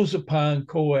chose upon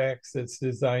coax that's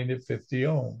designed at 50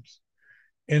 ohms.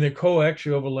 In a coax,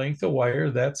 you have a length of wire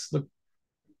that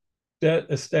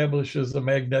establishes a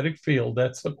magnetic field.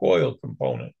 That's the coil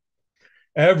component.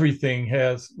 Everything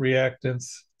has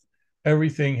reactance,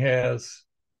 everything has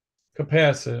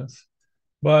capacitance.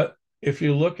 But if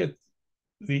you look at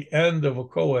the end of a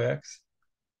coax,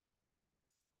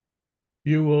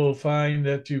 you will find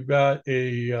that you've got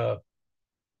an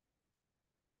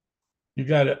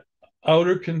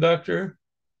outer conductor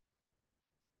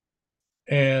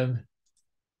and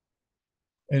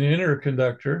an inner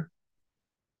conductor.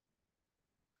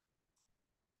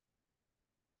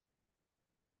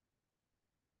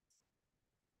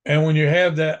 And when you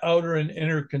have that outer and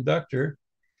inner conductor,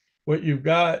 what you've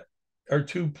got are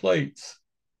two plates.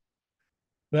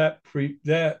 That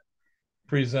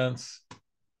presents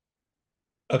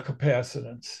a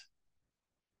capacitance.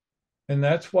 And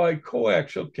that's why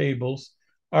coaxial cables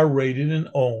are rated in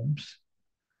ohms,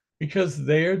 because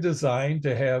they are designed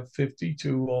to have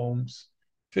 52 ohms,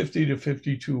 50 to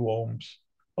 52 ohms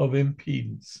of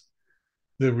impedance.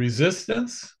 The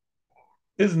resistance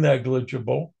is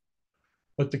negligible,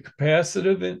 but the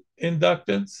capacitive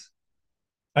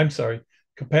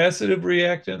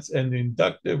reactance and the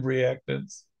inductive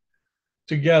reactance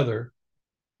together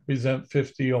present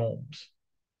 50 ohms.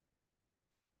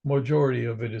 Majority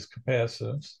of it is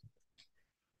capacitance.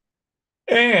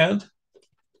 And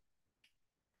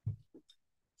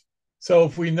so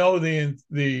if we know the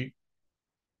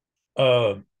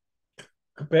capacitive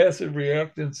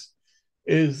reactance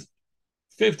is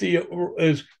 50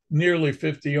 is nearly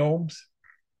 50 ohms,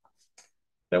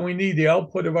 then we need the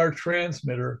output of our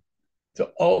transmitter to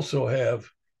also have,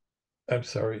 I'm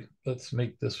sorry, let's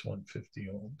make this one 50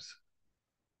 ohms.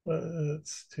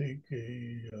 Let's take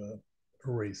a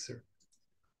eraser.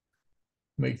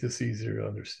 Make this easier to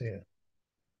understand.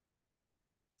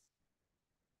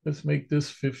 Let's make this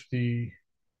 50.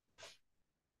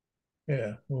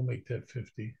 Yeah, we'll make that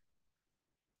 50.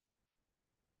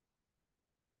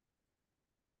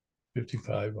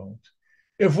 55 ohms.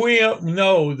 If we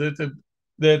know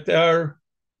that our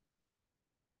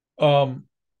um,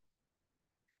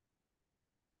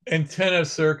 antenna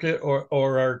circuit or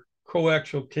our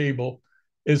coaxial cable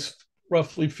is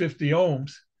roughly 50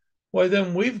 ohms, well,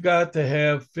 then we've got to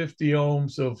have 50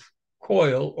 ohms of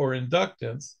coil or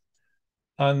inductance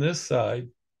on this side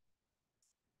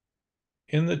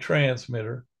in the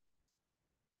transmitter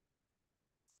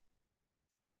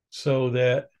so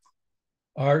that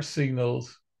our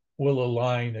signals will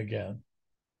align again.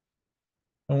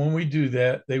 And when we do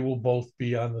that, they will both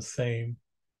be on the same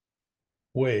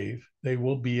wave. They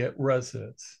will be at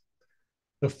resonance.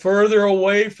 The further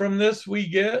away from this we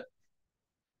get,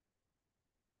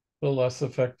 the less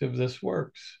effective this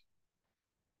works.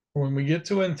 When we get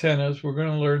to antennas, we're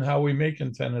going to learn how we make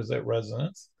antennas at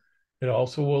resonance. It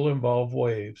also will involve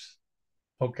waves.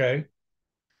 Okay?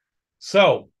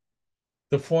 So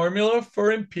the formula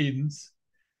for impedance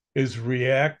is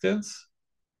reactance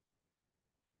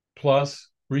plus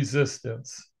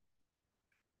resistance.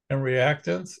 And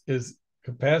reactance is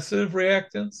capacitive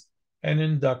reactance and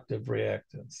inductive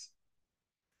reactance.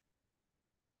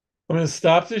 I'm going to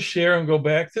stop the share and go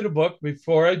back to the book.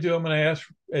 Before I do, I'm going to ask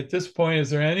at this point, is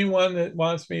there anyone that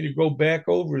wants me to go back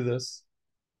over this?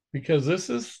 Because this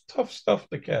is tough stuff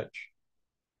to catch.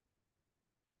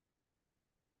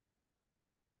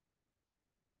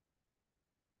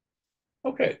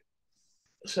 Okay,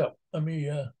 so let me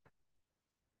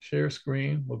share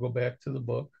screen. We'll go back to the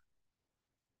book.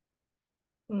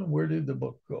 Where did the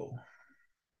book go?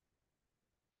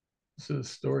 This is the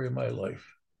story of my life.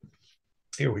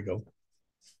 Here we go.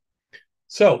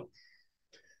 So,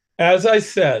 as I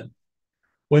said,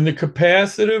 when the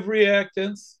capacitive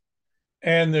reactance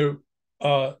and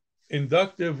the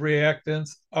inductive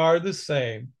reactance are the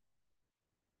same,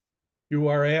 you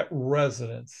are at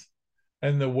resonance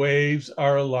and the waves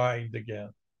are aligned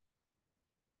again.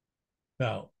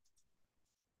 Now,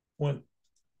 when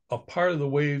a part of the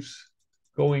waves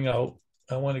going out,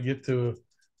 I want to get to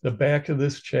the back of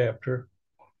this chapter.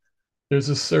 There's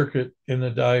a circuit in the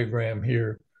diagram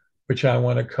here, which I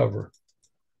want to cover.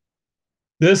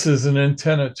 This is an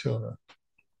antenna tuner.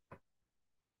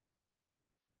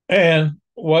 And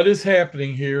what is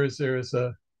happening here is there is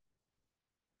a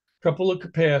couple of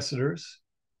capacitors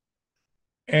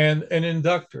and an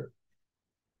inductor.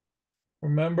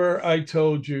 Remember, I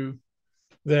told you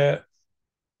that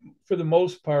for the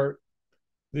most part,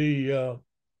 the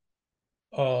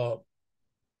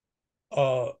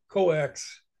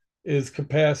coax is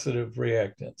capacitive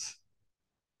reactance.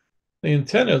 The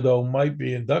antenna, though, might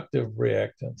be inductive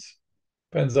reactance.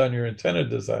 Depends on your antenna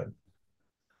design.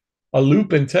 A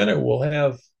loop antenna will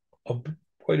have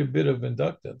quite a bit of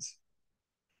inductance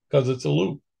because it's a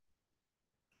loop.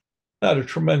 Not a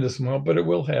tremendous amount, but it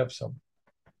will have some.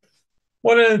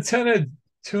 What an antenna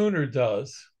tuner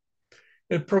does,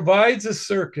 it provides a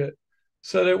circuit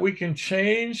so that we can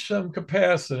change some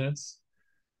capacitance.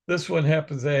 This one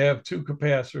happens to have two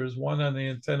capacitors, one on the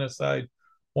antenna side,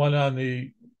 one on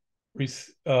the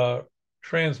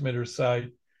transmitter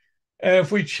side. And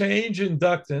if we change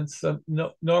inductance,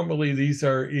 normally these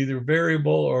are either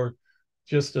variable or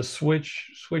just a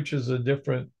switch, switches a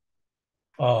different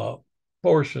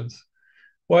portions.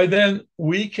 Why then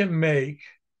we can make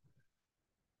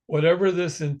whatever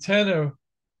this antenna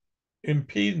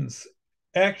impedance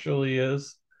actually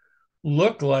is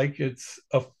look like it's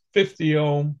a 50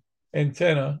 ohm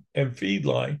antenna and feed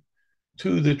line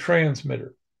to the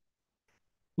transmitter.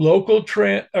 Local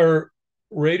or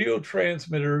radio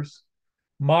transmitters,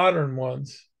 modern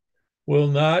ones, will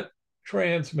not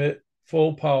transmit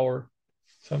full power.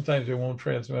 Sometimes they won't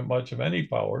transmit much of any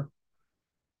power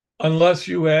unless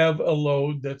you have a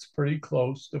load that's pretty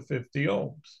close to 50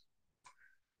 ohms.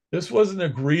 This was an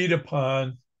agreed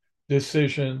upon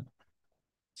decision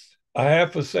a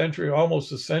half a century,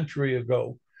 almost a century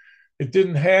ago. It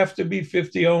didn't have to be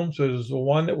 50 ohms. It was the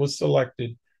one that was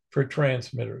selected for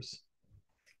transmitters.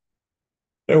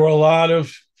 There were a lot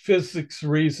of physics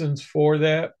reasons for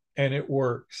that, and it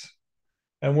works.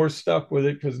 And we're stuck with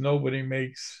it because nobody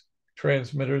makes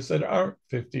transmitters that aren't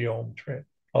 50 ohm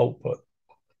output.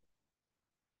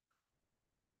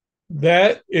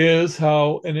 That is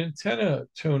how an antenna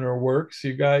tuner works.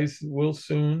 You guys will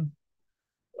soon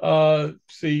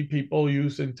see people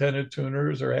use antenna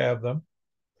tuners or have them.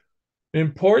 The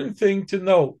important thing to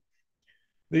note,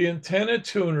 the antenna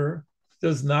tuner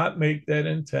does not make that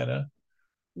antenna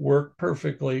work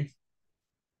perfectly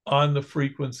on the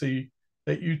frequency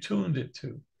that you tuned it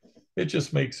to. It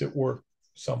just makes it work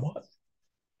somewhat.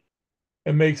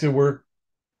 It makes it work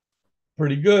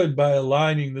pretty good by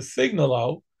aligning the signal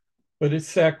out, but it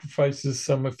sacrifices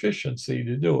some efficiency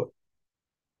to do it.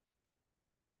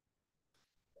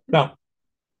 Now,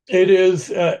 it is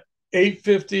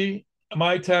 8:50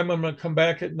 my time. I'm going to come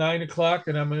back at 9 o'clock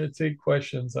and I'm going to take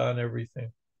questions on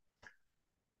everything.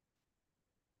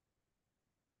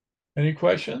 Any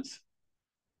questions?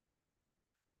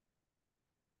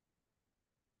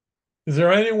 Is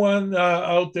there anyone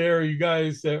out there, you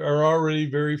guys, that are already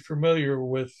very familiar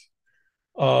with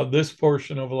this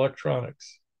portion of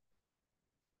electronics?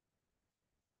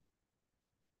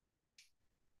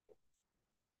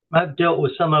 I've dealt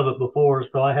with some of it before,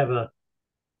 so I have a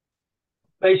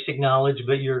basic knowledge,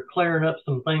 but you're clearing up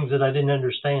some things that I didn't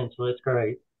understand, so that's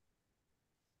great.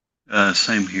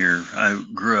 Same here. I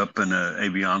grew up in an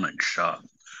avionics shop,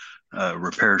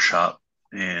 repair shop,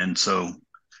 and so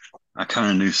I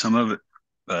kind of knew some of it,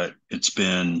 but it's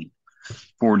been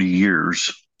 40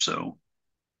 years, so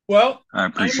Well, I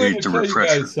I'm going appreciate to the tell you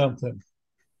refresher. guys something.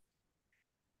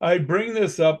 I bring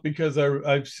this up because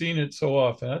I've seen it so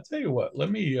often. I'll tell you what. Let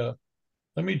me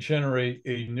generate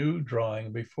a new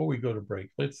drawing before we go to break.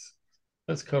 Let's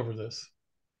cover this.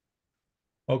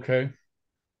 Okay,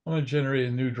 I'm going to generate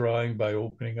a new drawing by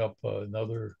opening up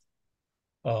another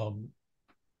um,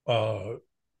 uh,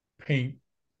 paint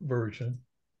version.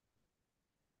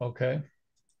 Okay,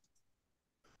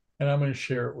 and I'm going to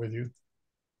share it with you.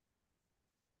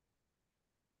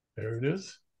 There it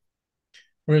is.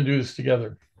 We're going to do this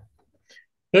together.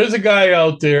 There's a guy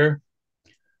out there,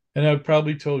 and I've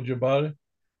probably told you about it.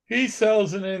 He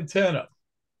sells an antenna,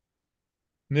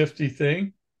 nifty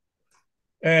thing,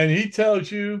 and he tells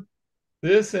you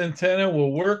this antenna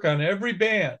will work on every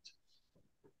band.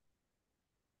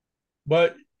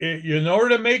 But in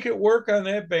order to make it work on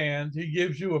that band, he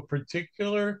gives you a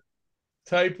particular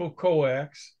type of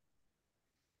coax,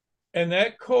 and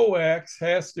that coax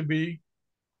has to be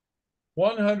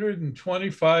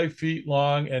 125 feet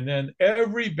long, and then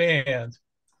every band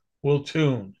will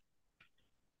tune.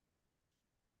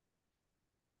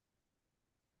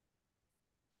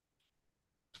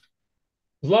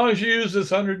 As long as you use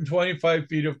this 125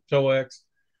 feet of coax,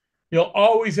 you'll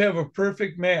always have a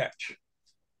perfect match.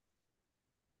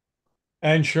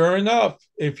 And sure enough,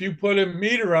 if you put a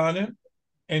meter on it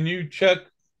and you check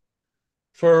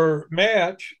for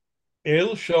match,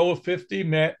 it'll show a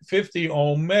 50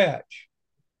 ohm match.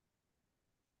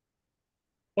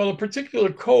 Well, a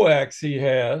particular coax he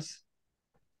has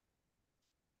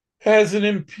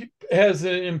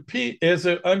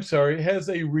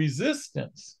a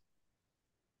resistance,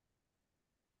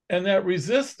 and that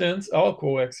resistance, all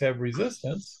coax have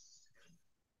resistance.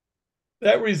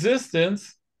 That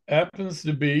resistance happens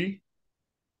to be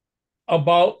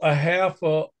about a half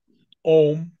a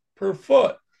ohm per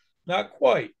foot, not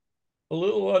quite, a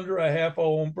little under a half a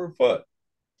ohm per foot.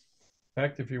 In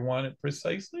fact, if you want it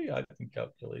precisely, I can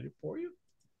calculate it for you.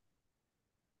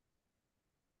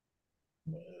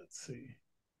 Let's see.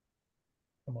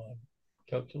 Come on,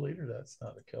 calculator. That's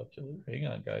not a calculator. Hang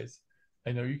on, guys.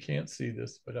 I know you can't see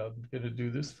this, but I'm going to do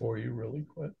this for you really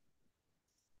quick.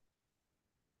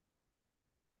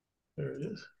 There it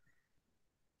is.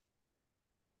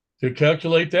 To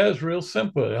calculate that is real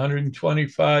simple.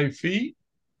 125 feet,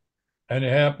 and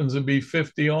it happens to be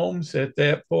 50 ohms at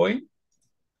that point.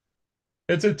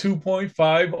 It's a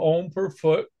 2.5 ohm per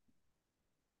foot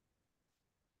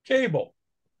cable.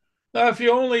 Now, if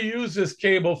you only use this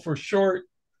cable for short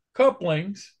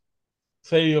couplings,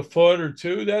 say a foot or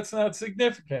two, that's not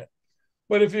significant.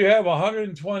 But if you have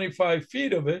 125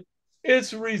 feet of it,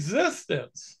 its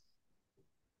resistance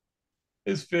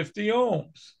is 50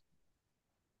 ohms.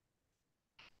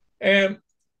 And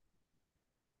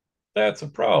that's a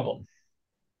problem.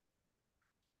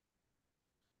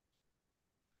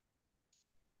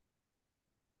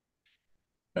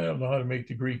 I don't know how to make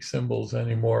the Greek symbols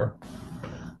anymore,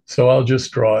 so I'll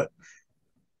just draw it.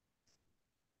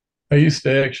 I used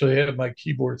to actually have my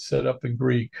keyboard set up in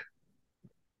Greek,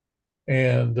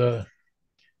 and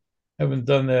haven't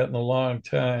done that in a long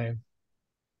time.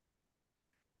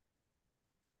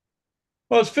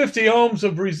 Well, it's 50 ohms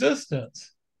of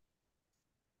resistance.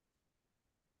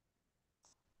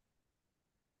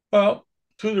 Well,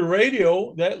 to the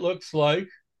radio, that looks like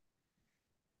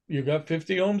you got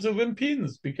 50 ohms of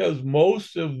impedance because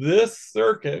most of this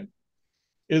circuit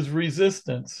is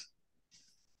resistance.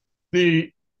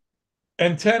 The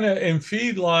antenna and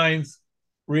feed lines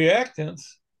reactance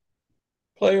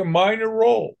play a minor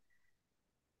role.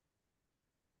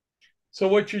 So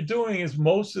what you're doing is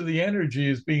most of the energy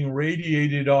is being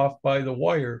radiated off by the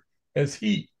wire as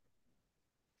heat.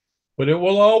 But it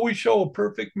will always show a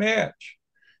perfect match.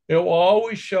 It will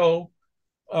always show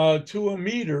to a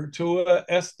meter, to a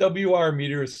SWR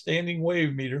meter, a standing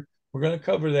wave meter. We're going to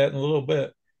cover that in a little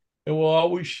bit. It will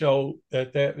always show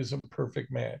that that is a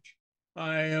perfect match.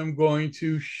 I am going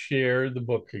to share the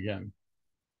book again.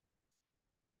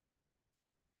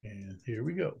 And here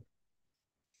we go.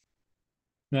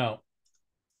 Now,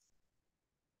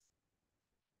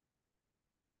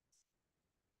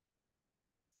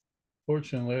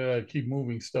 fortunately, I keep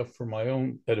moving stuff for my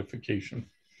own edification.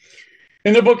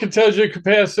 In the book, it tells you a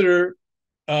capacitor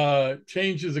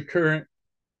changes the current.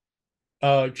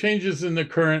 Changes in the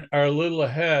current are a little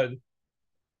ahead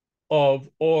of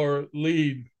or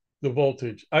lead the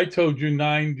voltage. I told you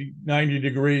 90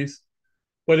 degrees,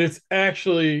 but it's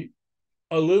actually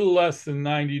a little less than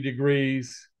 90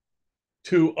 degrees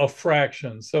to a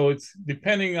fraction. So it's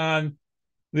depending on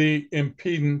the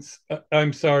impedance, the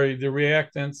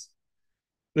reactance,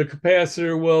 the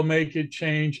capacitor will make it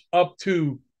change up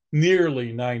to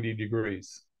nearly 90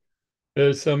 degrees.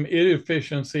 There's some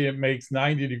inefficiency. It makes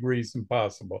 90 degrees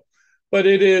impossible. But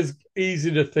it is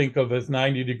easy to think of as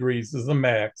 90 degrees as the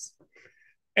max.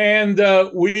 And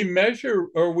we measure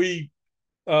or we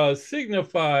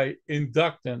signify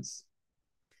inductance.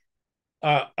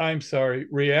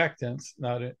 Reactance,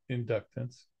 not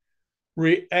inductance.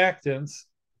 Reactance,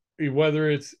 whether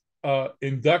it's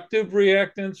inductive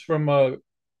reactance from a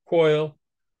coil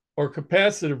or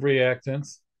capacitive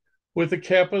reactance with a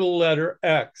capital letter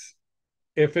X.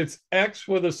 If it's X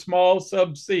with a small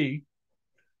sub c,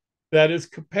 that is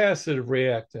capacitive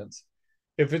reactance.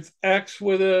 If it's X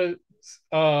with a,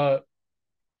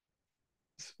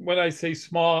 when I say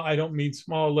small, I don't mean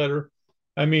small letter.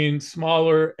 I mean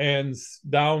smaller and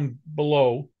down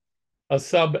below, a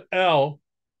sub L,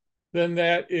 then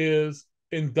that is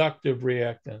inductive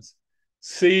reactance.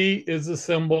 C is the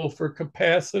symbol for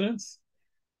capacitance.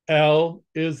 L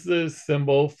is the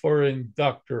symbol for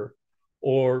inductor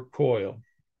or coil.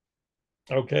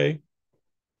 Okay?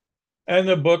 And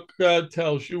the book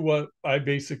tells you what I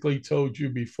basically told you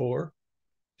before,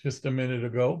 just a minute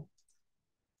ago.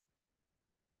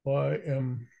 Why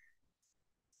am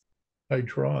I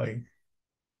drawing?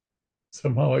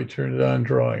 Somehow I turned it on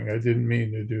drawing. I didn't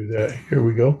mean to do that. Here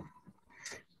we go.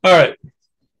 All right.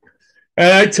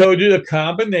 And I told you the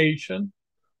combination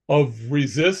of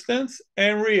resistance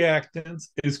and reactance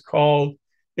is called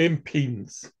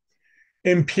impedance.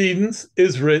 Impedance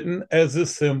is written as the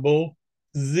symbol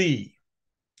Z.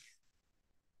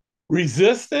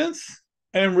 Resistance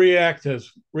and reactance,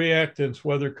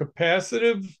 whether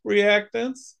capacitive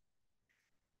reactance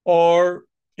or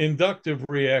inductive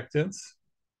reactance,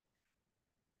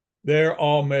 they're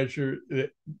all measured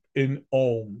in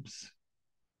ohms.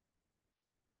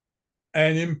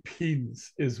 And impedance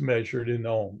is measured in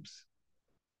ohms.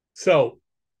 So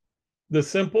the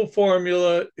simple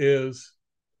formula is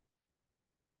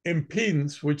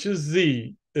impedance, which is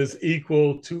Z, is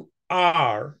equal to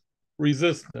R,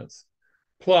 resistance,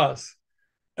 plus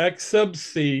X sub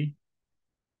C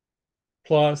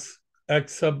plus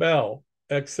X sub L.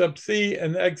 X sub C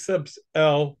and X sub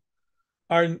L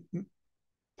are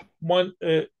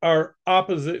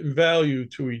opposite in value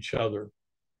to each other.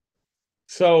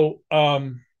 So I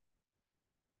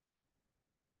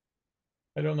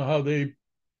don't know how they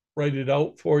write it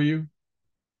out for you,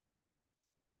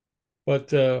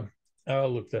 but I'll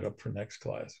look that up for next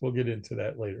class. We'll get into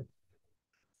that later.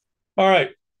 All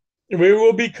right. We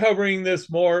will be covering this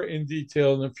more in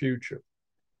detail in the future.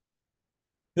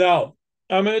 Now,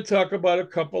 I'm going to talk about a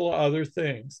couple of other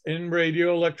things. In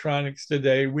radio electronics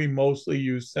today, we mostly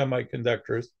use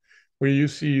semiconductors. We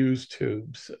used to use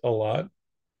tubes a lot.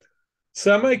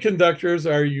 Semiconductors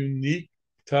are a unique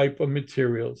type of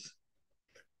materials.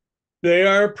 They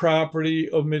are a property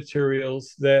of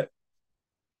materials that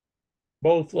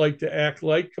both like to act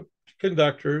like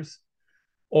conductors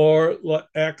or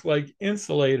act like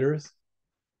insulators,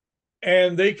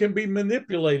 and they can be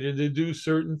manipulated to do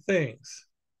certain things.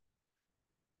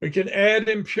 We can add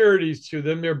impurities to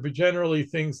them. They're generally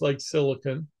things like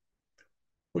silicon.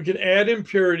 We can add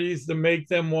impurities to make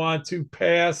them want to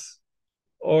pass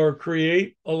or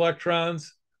create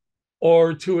electrons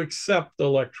or to accept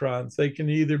electrons. They can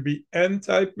either be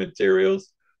N-type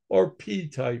materials or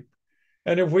P-type.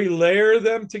 And if we layer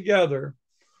them together,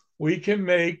 we can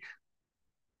make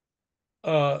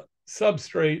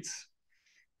substrates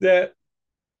that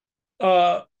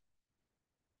uh,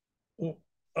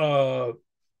 uh,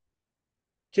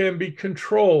 can be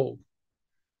controlled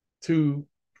to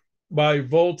by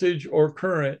voltage or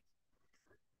current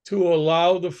to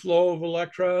allow the flow of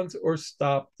electrons or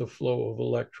stop the flow of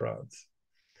electrons.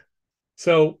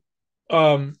 So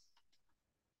one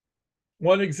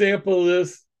example of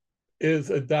this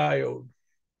is a diode.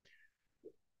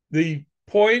 The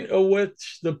point at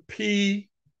which the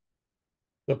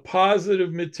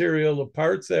positive material, the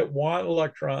parts that want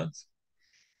electrons,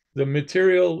 the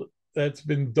material that's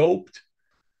been doped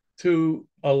to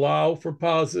allow for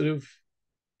positive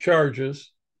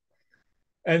charges,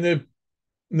 and the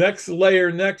next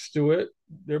layer next to it,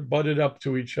 they're butted up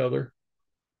to each other.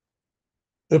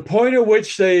 The point at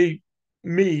which they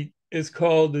meet is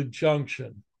called the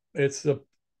junction. It's the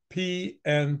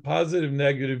PN, positive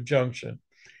negative junction.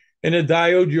 In a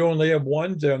diode, you only have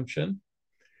one junction.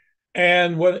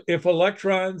 And if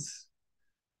electrons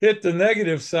hit the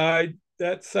negative side,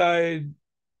 that side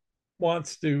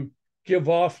wants to give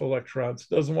off electrons,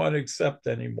 doesn't want to accept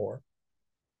anymore.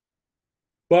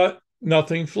 But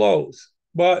nothing flows.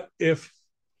 But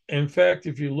in fact,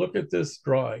 if you look at this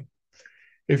drawing,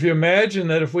 if you imagine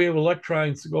that if we have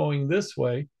electrons going this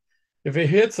way, if it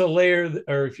hits a layer,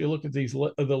 or if you look at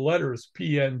the letters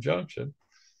PN junction,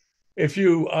 if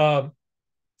you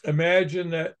imagine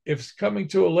that if it's coming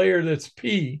to a layer that's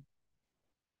P,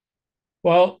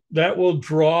 well, that will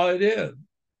draw it in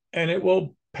and it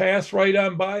will pass right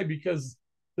on by because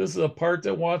this is a part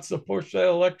that wants to push that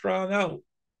electron out.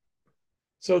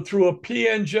 So through a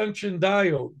PN junction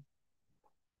diode,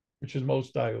 which is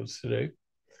most diodes today,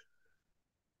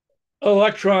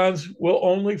 electrons will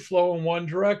only flow in one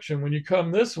direction. When you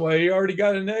come this way, you already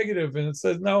got a negative, and it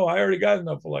says, no, I already got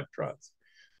enough electrons.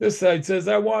 This side says,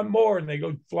 I want more, and they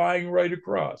go flying right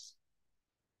across.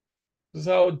 This is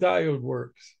how a diode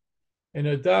works. And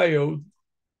a diode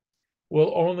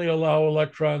will only allow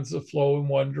electrons to flow in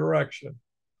one direction.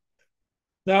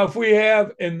 Now, if we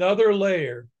have another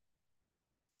layer,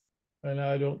 and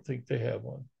I don't think they have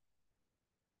one,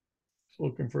 just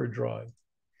looking for a drawing.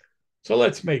 So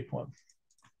let's make one.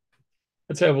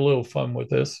 Let's have a little fun with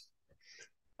this.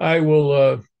 I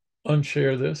will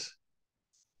unshare this.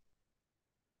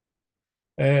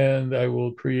 And I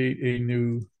will create a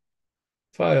new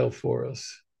file for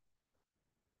us.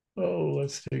 Oh,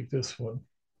 let's take this one.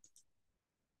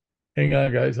 Hang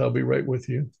on, guys. I'll be right with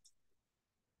you.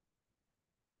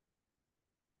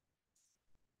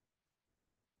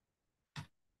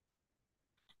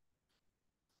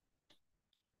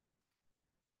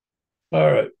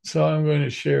 All right. So I'm going to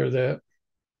share that.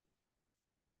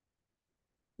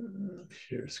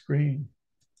 Share screen.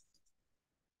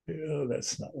 Yeah,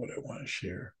 that's not what I want to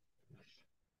share.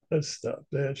 Let's stop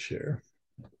that share.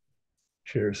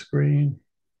 Share screen.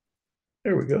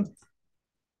 There we go.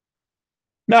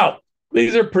 Now,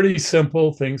 these are pretty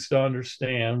simple things to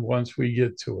understand once we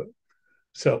get to it.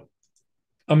 So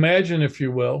imagine, if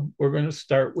you will, we're going to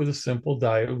start with a simple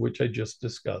diode, which I just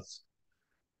discussed.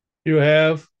 You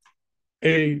have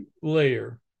a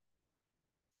layer,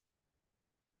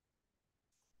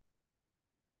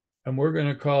 and we're going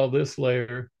to call this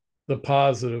layer the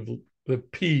positive, the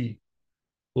P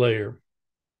layer.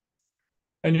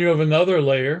 And you have another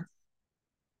layer,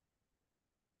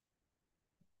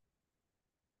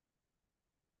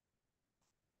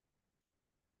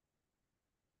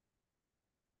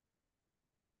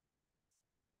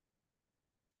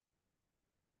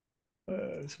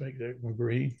 let's make that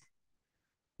green.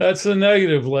 That's the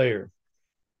negative layer.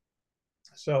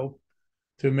 So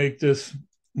to make this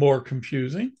more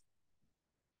confusing,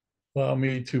 allow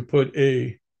me to put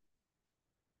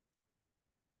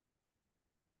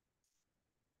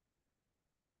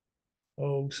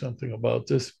something about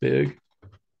this big.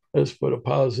 Let's put a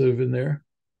positive in there.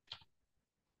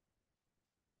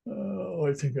 Oh,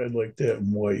 I think I'd like that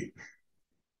in white.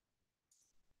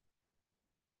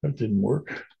 That didn't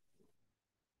work.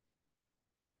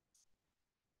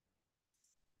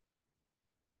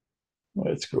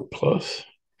 Let's go plus.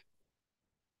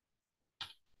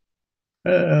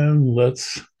 And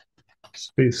let's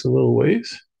space a little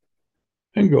ways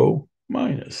and go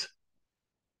minus.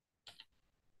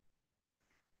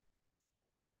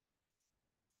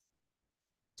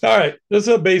 All right, this is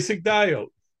a basic diode.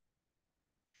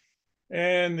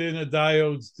 And in a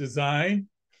diode's design,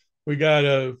 we got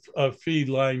a feed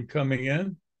line coming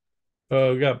in.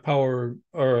 We got power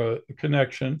or a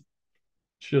connection.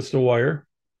 It's just a wire.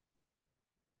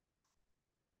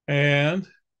 And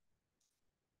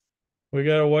we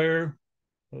got a wire.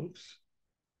 Oops.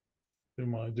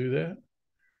 Didn't want to do that.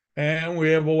 And we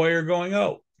have a wire going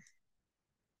out.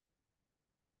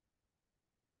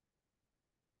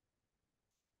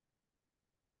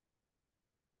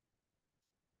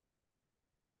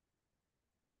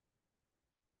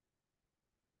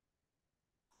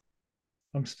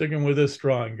 I'm sticking with this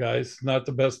drawing, guys. Not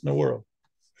the best in the world.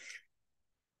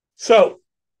 So,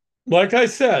 like I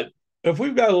said, if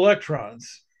we've got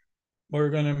electrons, we're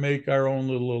going to make our own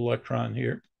little electron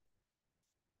here.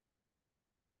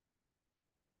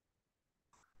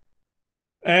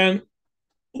 And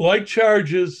like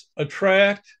charges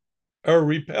attract or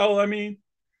repel,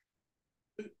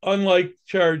 unlike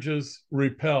charges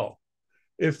repel.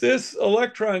 If this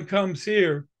electron comes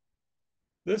here,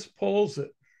 this pulls it.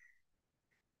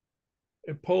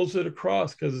 It pulls it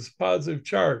across because it's positive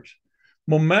charge.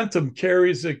 Momentum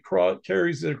carries it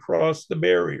across the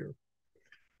barrier,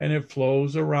 and it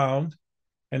flows around.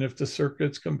 And if the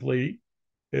circuit's complete,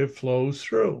 it flows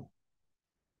through.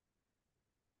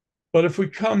 But if we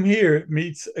come here, it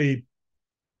meets a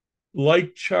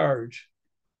like charge.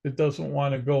 It doesn't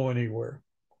want to go anywhere.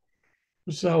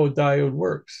 This is how a diode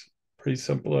works. Pretty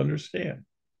simple to understand.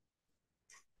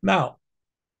 Now,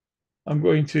 I'm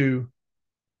going to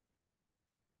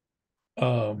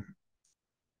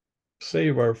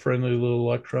save our friendly little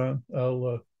electron.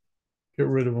 I'll get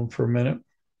rid of them for a minute.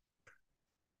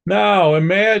 Now,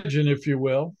 imagine, if you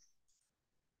will,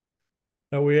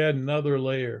 that we add another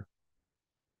layer.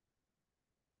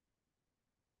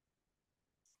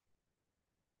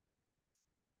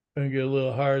 It's going to get a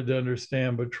little hard to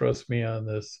understand, but trust me on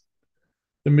this.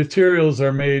 The materials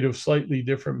are made of slightly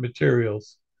different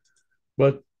materials,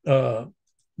 but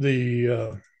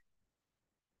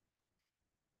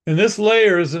and this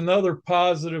layer is another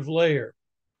positive layer.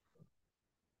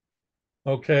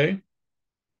 Okay.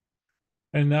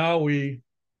 And now we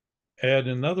add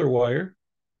another wire.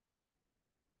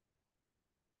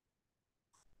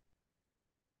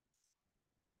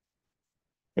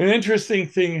 An interesting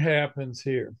thing happens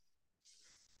here.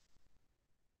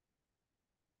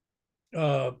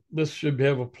 This should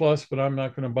have a plus, but I'm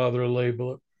not going to bother to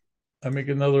label it. I make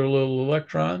another little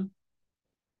electron.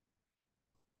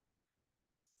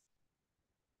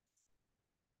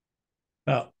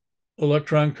 Now,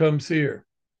 electron comes here.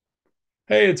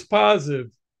 Hey, it's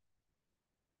positive.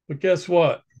 But guess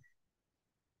what?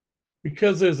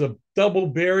 Because there's a double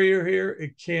barrier here,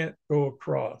 it can't go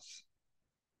across.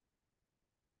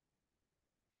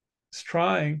 It's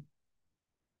trying.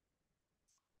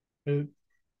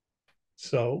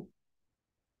 So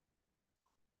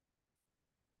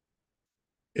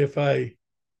if I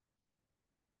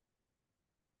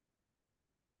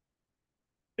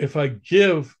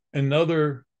give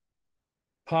another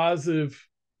positive,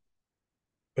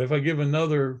 if I give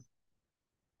another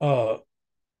if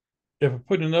I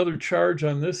put another charge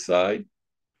on this side,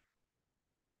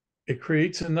 it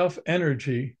creates enough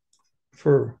energy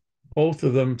for both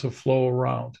of them to flow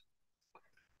around.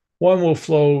 One will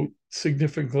flow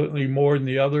significantly more than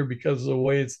the other because of the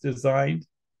way it's designed.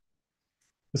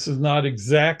 This is not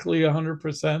exactly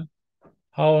 100%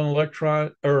 how an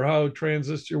electron or how a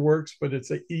transistor works, but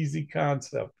it's an easy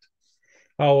concept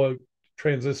how a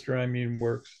transistor,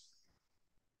 works.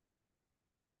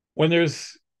 When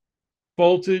there's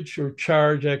voltage or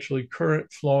charge, actually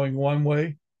current flowing one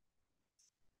way,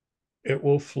 it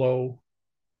will flow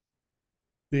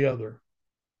the other.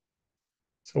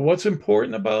 So what's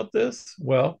important about this?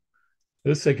 Well,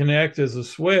 this can act as a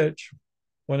switch.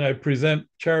 When I present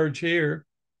charge here,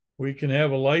 we can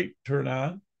have a light turn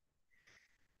on.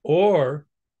 Or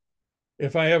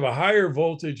if I have a higher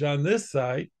voltage on this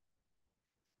side,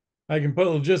 I can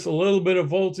put just a little bit of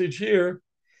voltage here.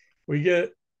 We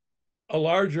get a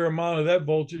larger amount of that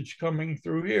voltage coming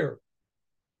through here.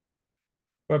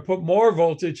 If I put more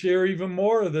voltage here, even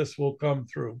more of this will come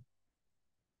through.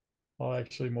 Well,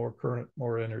 actually, more current,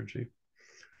 more energy.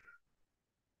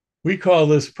 We call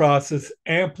this process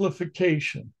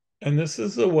amplification. And this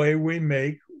is the way we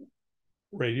make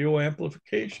radio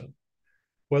amplification.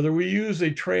 Whether we use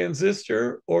a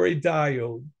transistor or a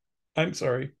diode,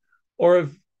 or a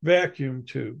vacuum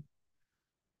tube,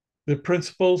 the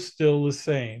principle's still the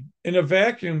same. In a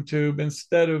vacuum tube,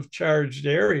 instead of charged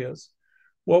areas,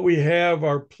 what we have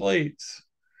are plates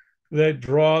that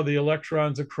draw the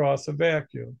electrons across a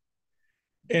vacuum.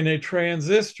 In a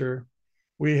transistor,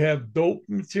 we have doped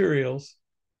materials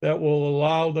that will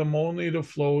allow them only to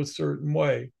flow a certain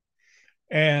way.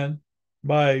 And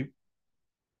by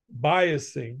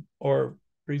biasing or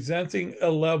presenting a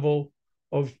level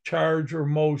of charge or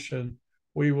motion,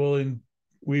 we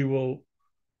will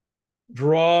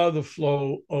draw the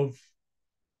flow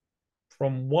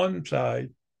from one side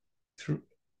through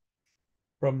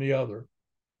from the other.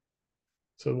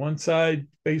 So one side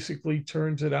basically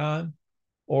turns it on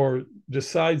or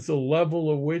decides the level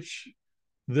of which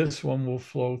this one will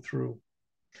flow through.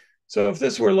 So if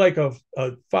this were like a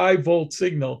 5-volt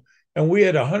signal and we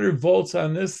had 100 volts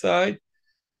on this side,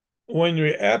 when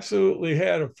we absolutely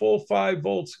had a full 5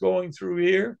 volts going through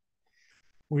here,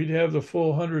 we'd have the full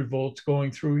 100 volts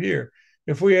going through here.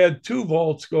 If we had 2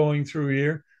 volts going through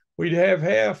here, we'd have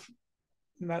half,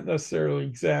 not necessarily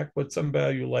exact, but some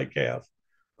value like half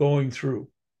going through.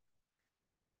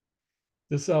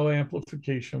 This is how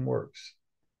amplification works.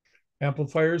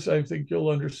 Amplifiers, I think you'll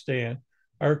understand,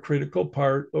 are a critical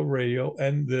part of radio,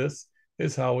 and this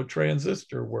is how a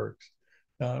transistor works.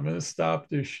 Now I'm going to stop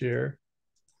this share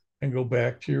and go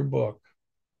back to your book.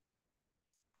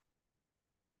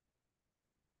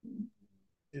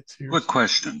 It's here. Quick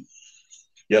question.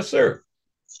 Yes, sir.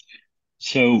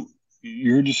 So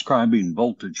you're describing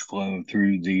voltage flow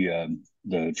through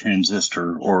the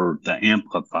transistor or the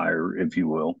amplifier, if you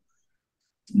will.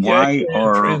 Yeah, Why actually, in a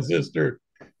are transistor,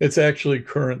 it's actually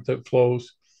current that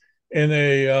flows. In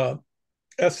a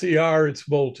SCR, it's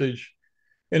voltage.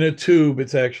 In a tube,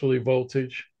 it's actually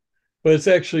voltage, but it's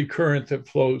actually current that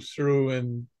flows through,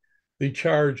 and the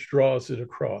charge draws it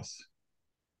across.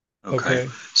 okay? Okay.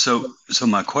 So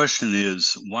my question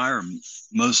is, why are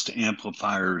most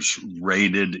amplifiers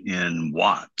rated in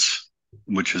watts,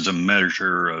 which is a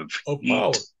measure of Of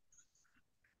power, heat,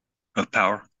 of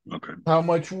power? Okay. how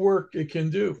much work it can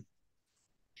do.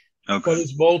 Okay. What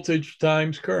is voltage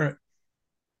times current?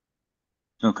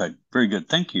 Okay. Very good.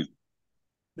 Thank you.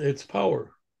 It's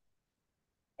power.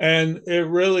 And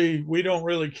we don't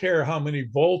really care how many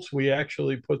volts we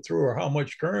actually put through or how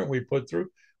much current we put through.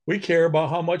 We care about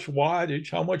how much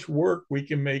wattage, how much work we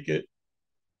can make it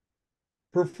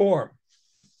perform.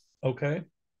 Okay.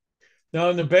 Now,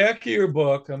 in the back of your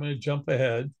book, I'm going to jump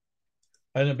ahead.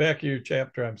 In the back of your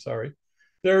chapter, I'm sorry,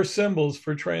 there are symbols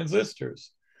for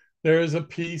transistors. There is a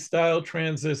P style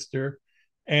transistor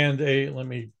and let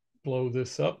me blow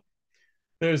this up.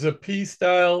 There's a P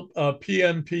style,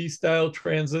 PNP style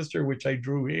transistor, which I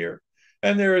drew here.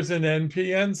 And there is an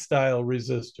NPN style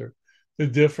resistor. The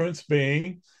difference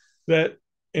being that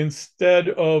instead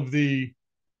of the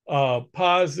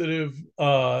positive,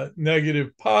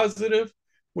 negative, positive,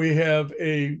 we have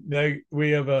a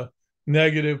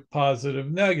negative,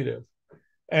 positive, negative.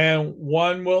 And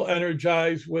one will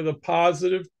energize with a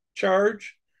positive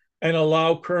charge and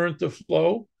allow current to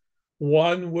flow.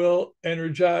 One will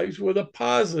energize with a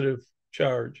positive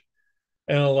charge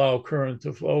and allow current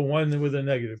to flow. One with a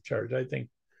negative charge. I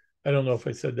don't know if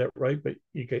I said that right, but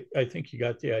I think you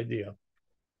got the idea.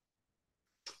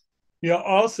 You'll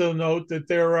also note that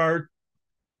there are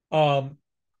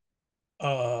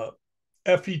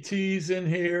FETs in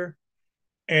here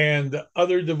and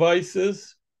other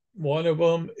devices. One of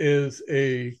them is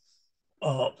a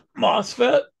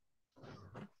MOSFET.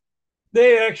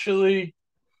 They actually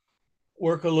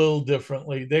work a little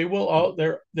differently.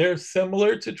 They're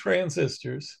similar to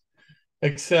transistors,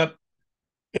 except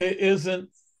it isn't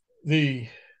the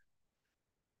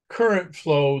current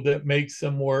flow that makes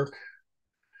them work.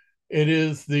 It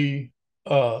is the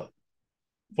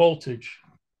voltage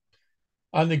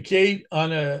on the gate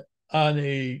on a on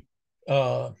a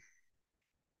uh,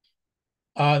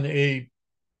 on a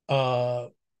uh,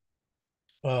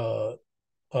 uh,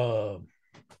 uh,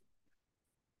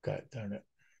 God darn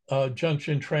it,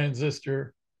 junction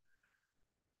transistor.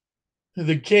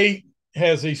 The gate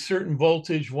has a certain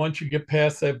voltage. Once you get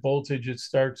past that voltage, it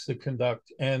starts to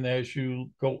conduct. And as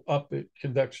you go up, it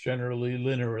conducts generally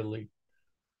linearly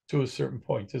to a certain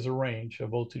point. There's a range, a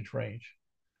voltage range.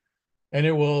 And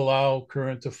it will allow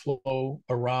current to flow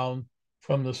around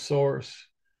from the source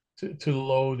to the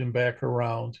load and back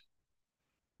around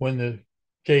when the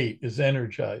gate is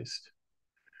energized.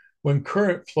 When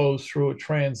current flows through a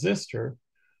transistor,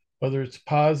 whether it's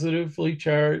positively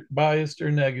charged, biased,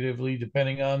 or negatively,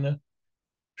 depending on the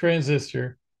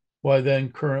transistor, why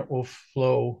then current will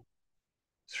flow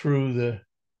through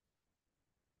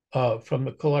from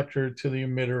the collector to the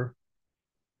emitter,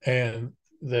 and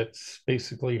that's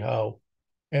basically how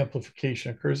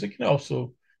amplification occurs. It can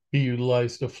also be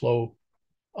utilized to flow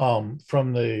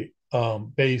from the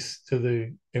base to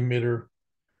the emitter.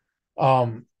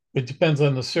 It depends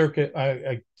on the circuit.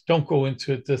 I don't go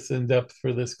into it this in depth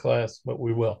for this class, but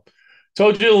we will.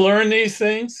 Told you to learn these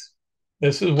things.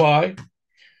 This is why.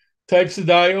 Types of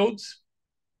diodes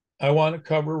I want to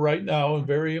cover right now, a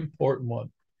very important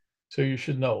one. So you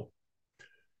should know.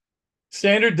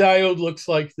 Standard diode looks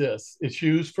like this. It's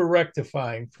used for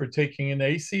rectifying, for taking an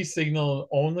AC signal and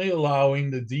only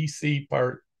allowing the DC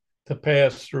part to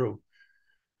pass through.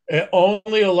 It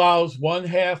only allows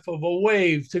 1/2 of a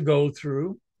wave to go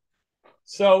through.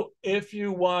 So if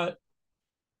you want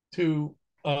to,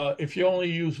 if you only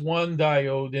use one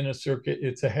diode in a circuit,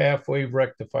 it's a half wave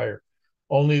rectifier.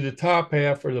 Only the top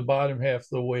half or the bottom half of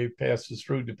the wave passes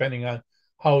through, depending on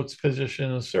how it's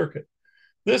positioned in the circuit.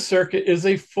 This circuit is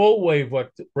a full wave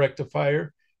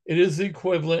rectifier. It is the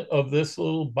equivalent of this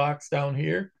little box down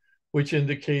here, which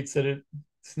indicates that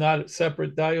it's not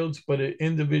separate diodes, but an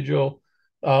individual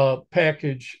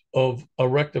package of a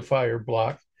rectifier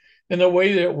block. And the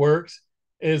way that it works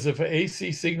is if an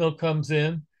AC signal comes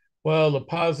in, well, the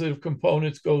positive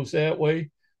components goes that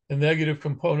way, the negative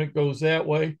component goes that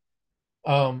way,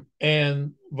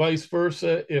 and vice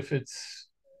versa if it's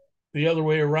the other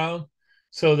way around,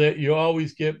 so that you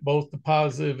always get both the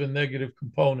positive and negative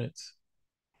components.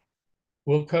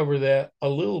 We'll cover that a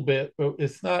little bit, but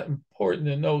it's not important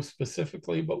to know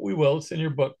specifically, but we will. It's in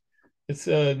your book. It's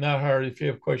not hard. If you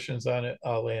have questions on it,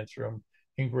 I'll answer them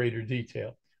in greater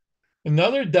detail.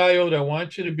 Another diode I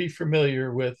want you to be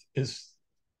familiar with is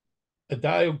a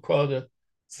diode called a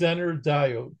Zener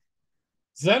diode.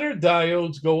 Zener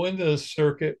diodes go into the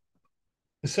circuit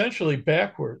essentially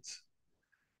backwards.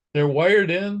 They're wired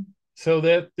in so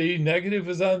that the negative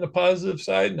is on the positive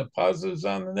side and the positive is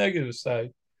on the negative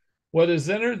side. What a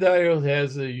Zener diode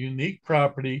has a unique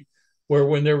property where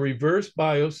when they're reverse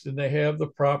biased and they have the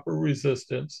proper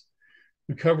resistance,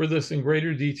 we cover this in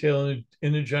greater detail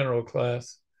in the general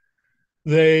class,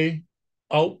 they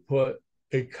output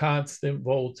a constant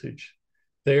voltage.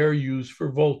 They are used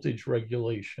for voltage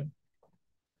regulation.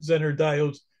 Zener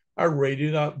diodes are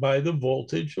rated out by the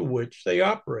voltage at which they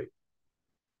operate.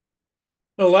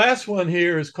 The last one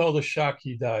here is called a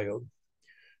Schottky diode.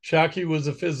 Schottky was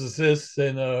a physicist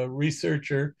and a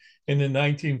researcher in the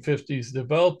 1950s,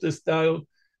 developed this diode.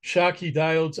 Schottky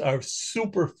diodes are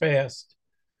super fast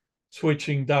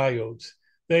switching diodes.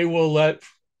 They will let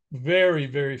very,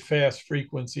 very fast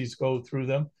frequencies go through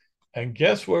them. And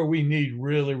guess where we need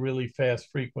really, really fast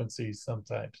frequencies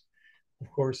sometimes? Of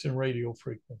course, in radio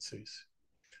frequencies.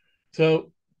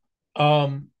 So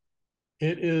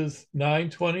it is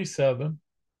 9:27.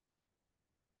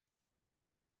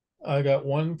 I got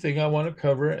one thing I want to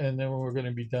cover, and then we're going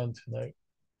to be done tonight.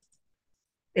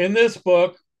 In this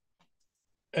book,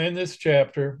 in this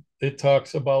chapter, it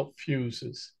talks about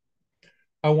fuses.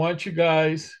 I want you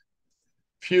guys,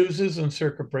 fuses and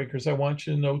circuit breakers, I want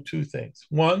you to know two things.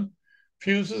 One,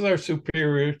 fuses are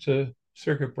superior to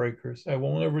circuit breakers. I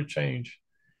won't ever change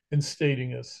in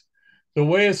stating this. The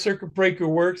way a circuit breaker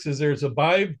works is there's a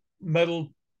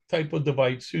bimetal type of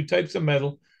device, two types of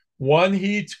metal. One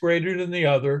heats greater than the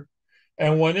other.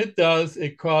 And when it does,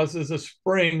 it causes a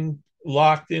spring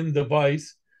locked in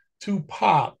device to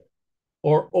pop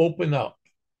or open up.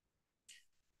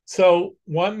 So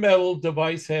one metal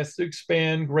device has to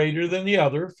expand greater than the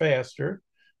other faster.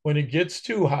 When it gets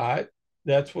too hot,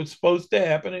 that's what's supposed to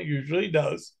happen. It usually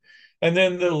does. And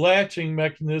then the latching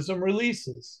mechanism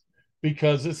releases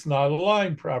because it's not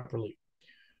aligned properly.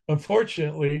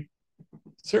 Unfortunately,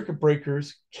 circuit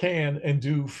breakers can and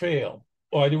do fail.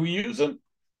 Why do we use them?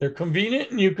 They're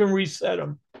convenient and you can reset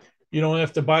them. You don't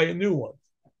have to buy a new one.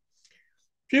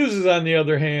 Fuses, on the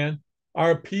other hand,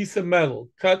 are a piece of metal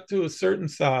cut to a certain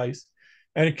size,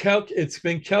 and it's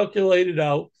been calculated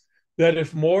out that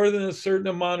if more than a certain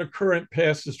amount of current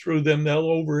passes through them, they'll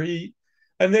overheat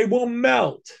and they will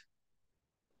melt.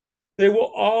 They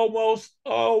will almost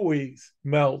always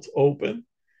melt open,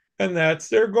 and that's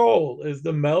their goal, is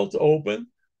to melt open,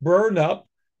 burn up,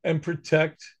 and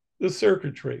protect the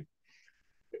circuitry.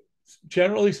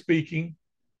 Generally speaking,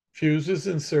 fuses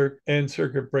and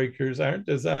circuit breakers aren't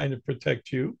designed to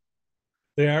protect you.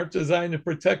 They aren't designed to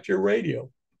protect your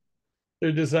radio.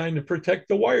 They're designed to protect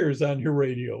the wires on your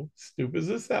radio. Stupid as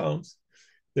it sounds,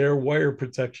 they're wire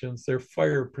protections, they're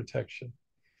fire protection,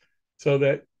 so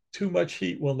that too much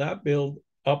heat will not build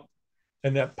up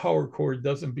and that power cord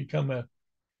doesn't become a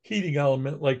heating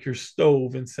element like your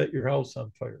stove and set your house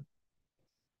on fire.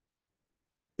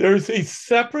 There's a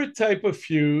separate type of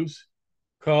fuse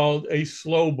called a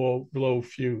slow blow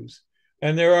fuse,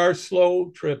 and there are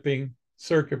slow tripping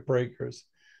circuit breakers.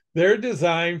 They're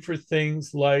designed for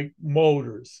things like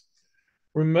motors.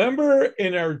 Remember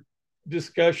in our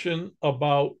discussion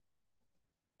about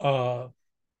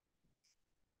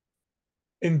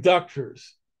inductors,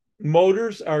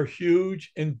 motors are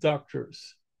huge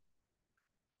inductors.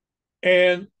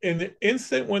 And in the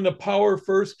instant when the power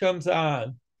first comes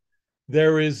on,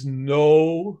 there is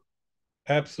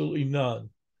absolutely none.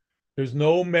 There's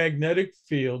no magnetic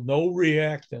field, no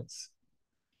reactance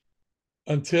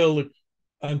until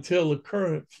the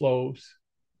current flows.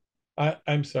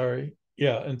 I'm sorry,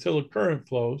 yeah, until a current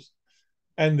flows.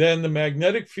 And then the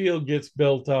magnetic field gets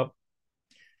built up,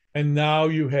 and now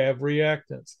you have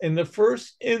reactance. In the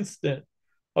first instant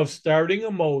of starting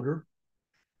a motor,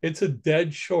 it's a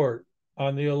dead short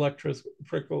on the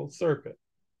electrical circuit.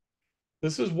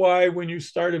 This is why when you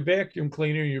start a vacuum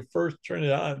cleaner, you first turn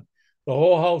it on, the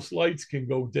whole house lights can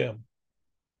go dim.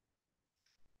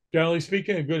 Generally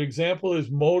speaking, a good example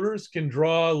is motors can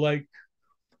draw like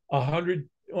 100,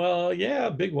 well, yeah,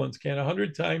 big ones can,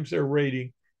 100 times their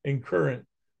rating in current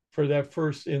for that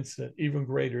first instant, even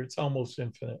greater. It's almost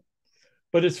infinite,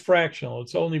 but it's fractional.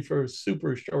 It's only for a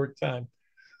super short time.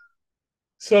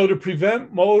 So to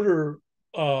prevent motor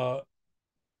uh,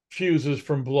 fuses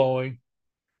from blowing,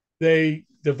 they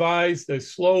devised a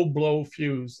slow blow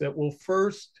fuse that will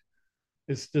first,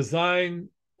 it's designed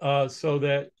so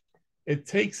that it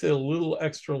takes it a little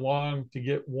extra long to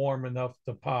get warm enough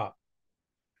to pop.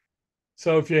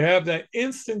 So if you have that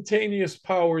instantaneous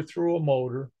power through a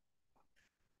motor,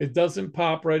 it doesn't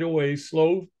pop right away.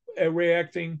 Slow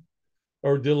reacting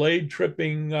or delayed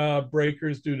tripping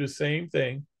breakers do the same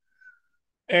thing.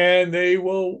 And they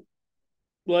will,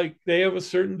 like, they have a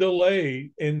certain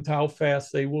delay in how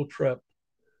fast they will trip.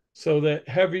 So that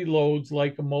heavy loads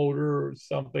like a motor or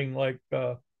something like,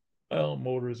 well,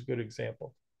 motor is a good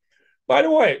example. By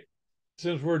the way,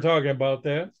 since we're talking about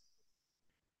that,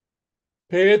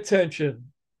 pay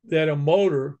attention that a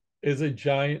motor is a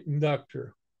giant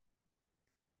inductor.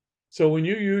 So when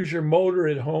you use your motor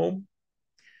at home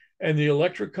and the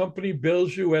electric company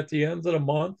bills you at the end of the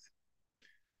month,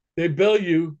 they bill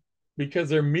you because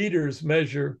their meters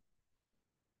measure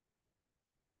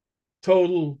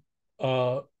total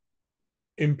impedance.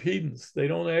 They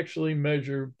don't actually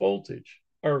measure voltage,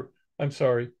 or I'm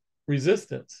sorry,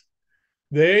 resistance.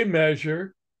 They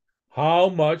measure how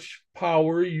much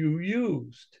power you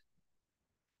used.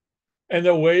 And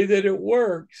the way that it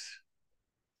works,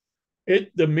 the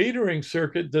metering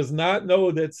circuit does not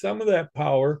know that some of that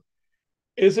power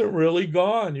isn't really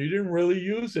gone. You didn't really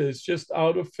use it. It's just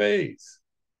out of phase.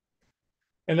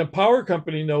 And the power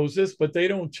company knows this, but they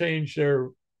don't change their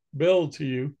bill to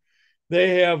you.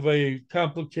 They have a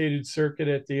complicated circuit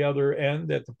at the other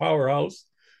end at the powerhouse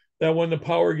that when the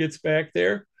power gets back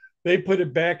there, they put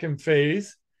it back in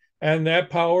phase, and that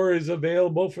power is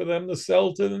available for them to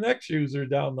sell to the next user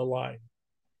down the line.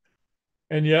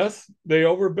 And yes, they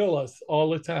overbill us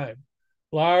all the time.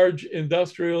 Large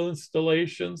industrial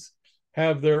installations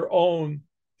have their own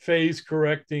phase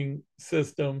correcting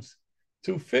systems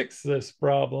to fix this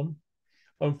problem.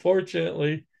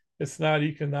 Unfortunately, it's not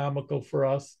economical for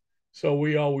us, so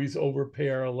we always overpay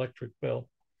our electric bill,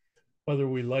 whether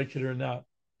we like it or not.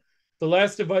 The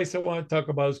last device I want to talk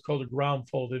about is called a ground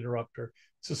fault interrupter.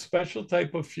 It's a special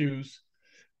type of fuse,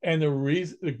 and the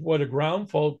reason what a ground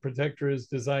fault protector is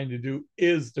designed to do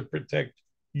is to protect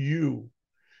you.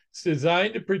 It's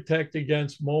designed to protect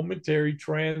against momentary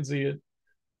transient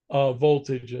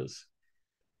voltages.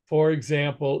 For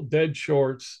example, dead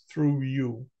shorts through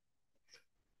you.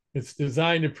 It's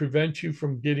designed to prevent you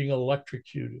from getting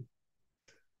electrocuted.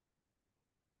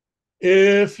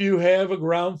 If you have a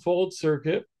ground fault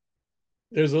circuit,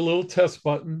 there's a little test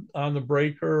button on the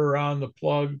breaker or on the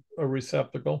plug or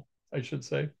receptacle, I should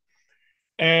say.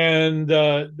 And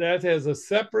that has a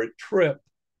separate trip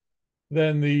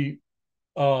than the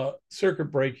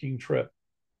circuit breaking trip.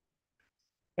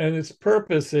 And its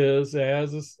purpose is it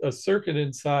has a circuit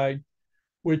inside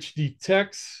which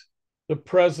detects the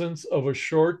presence of a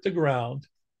short to ground,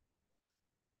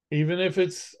 even if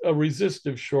it's a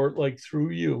resistive short like through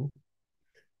you,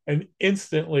 and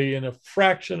instantly, in a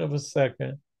fraction of a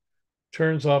second,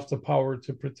 turns off the power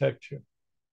to protect you.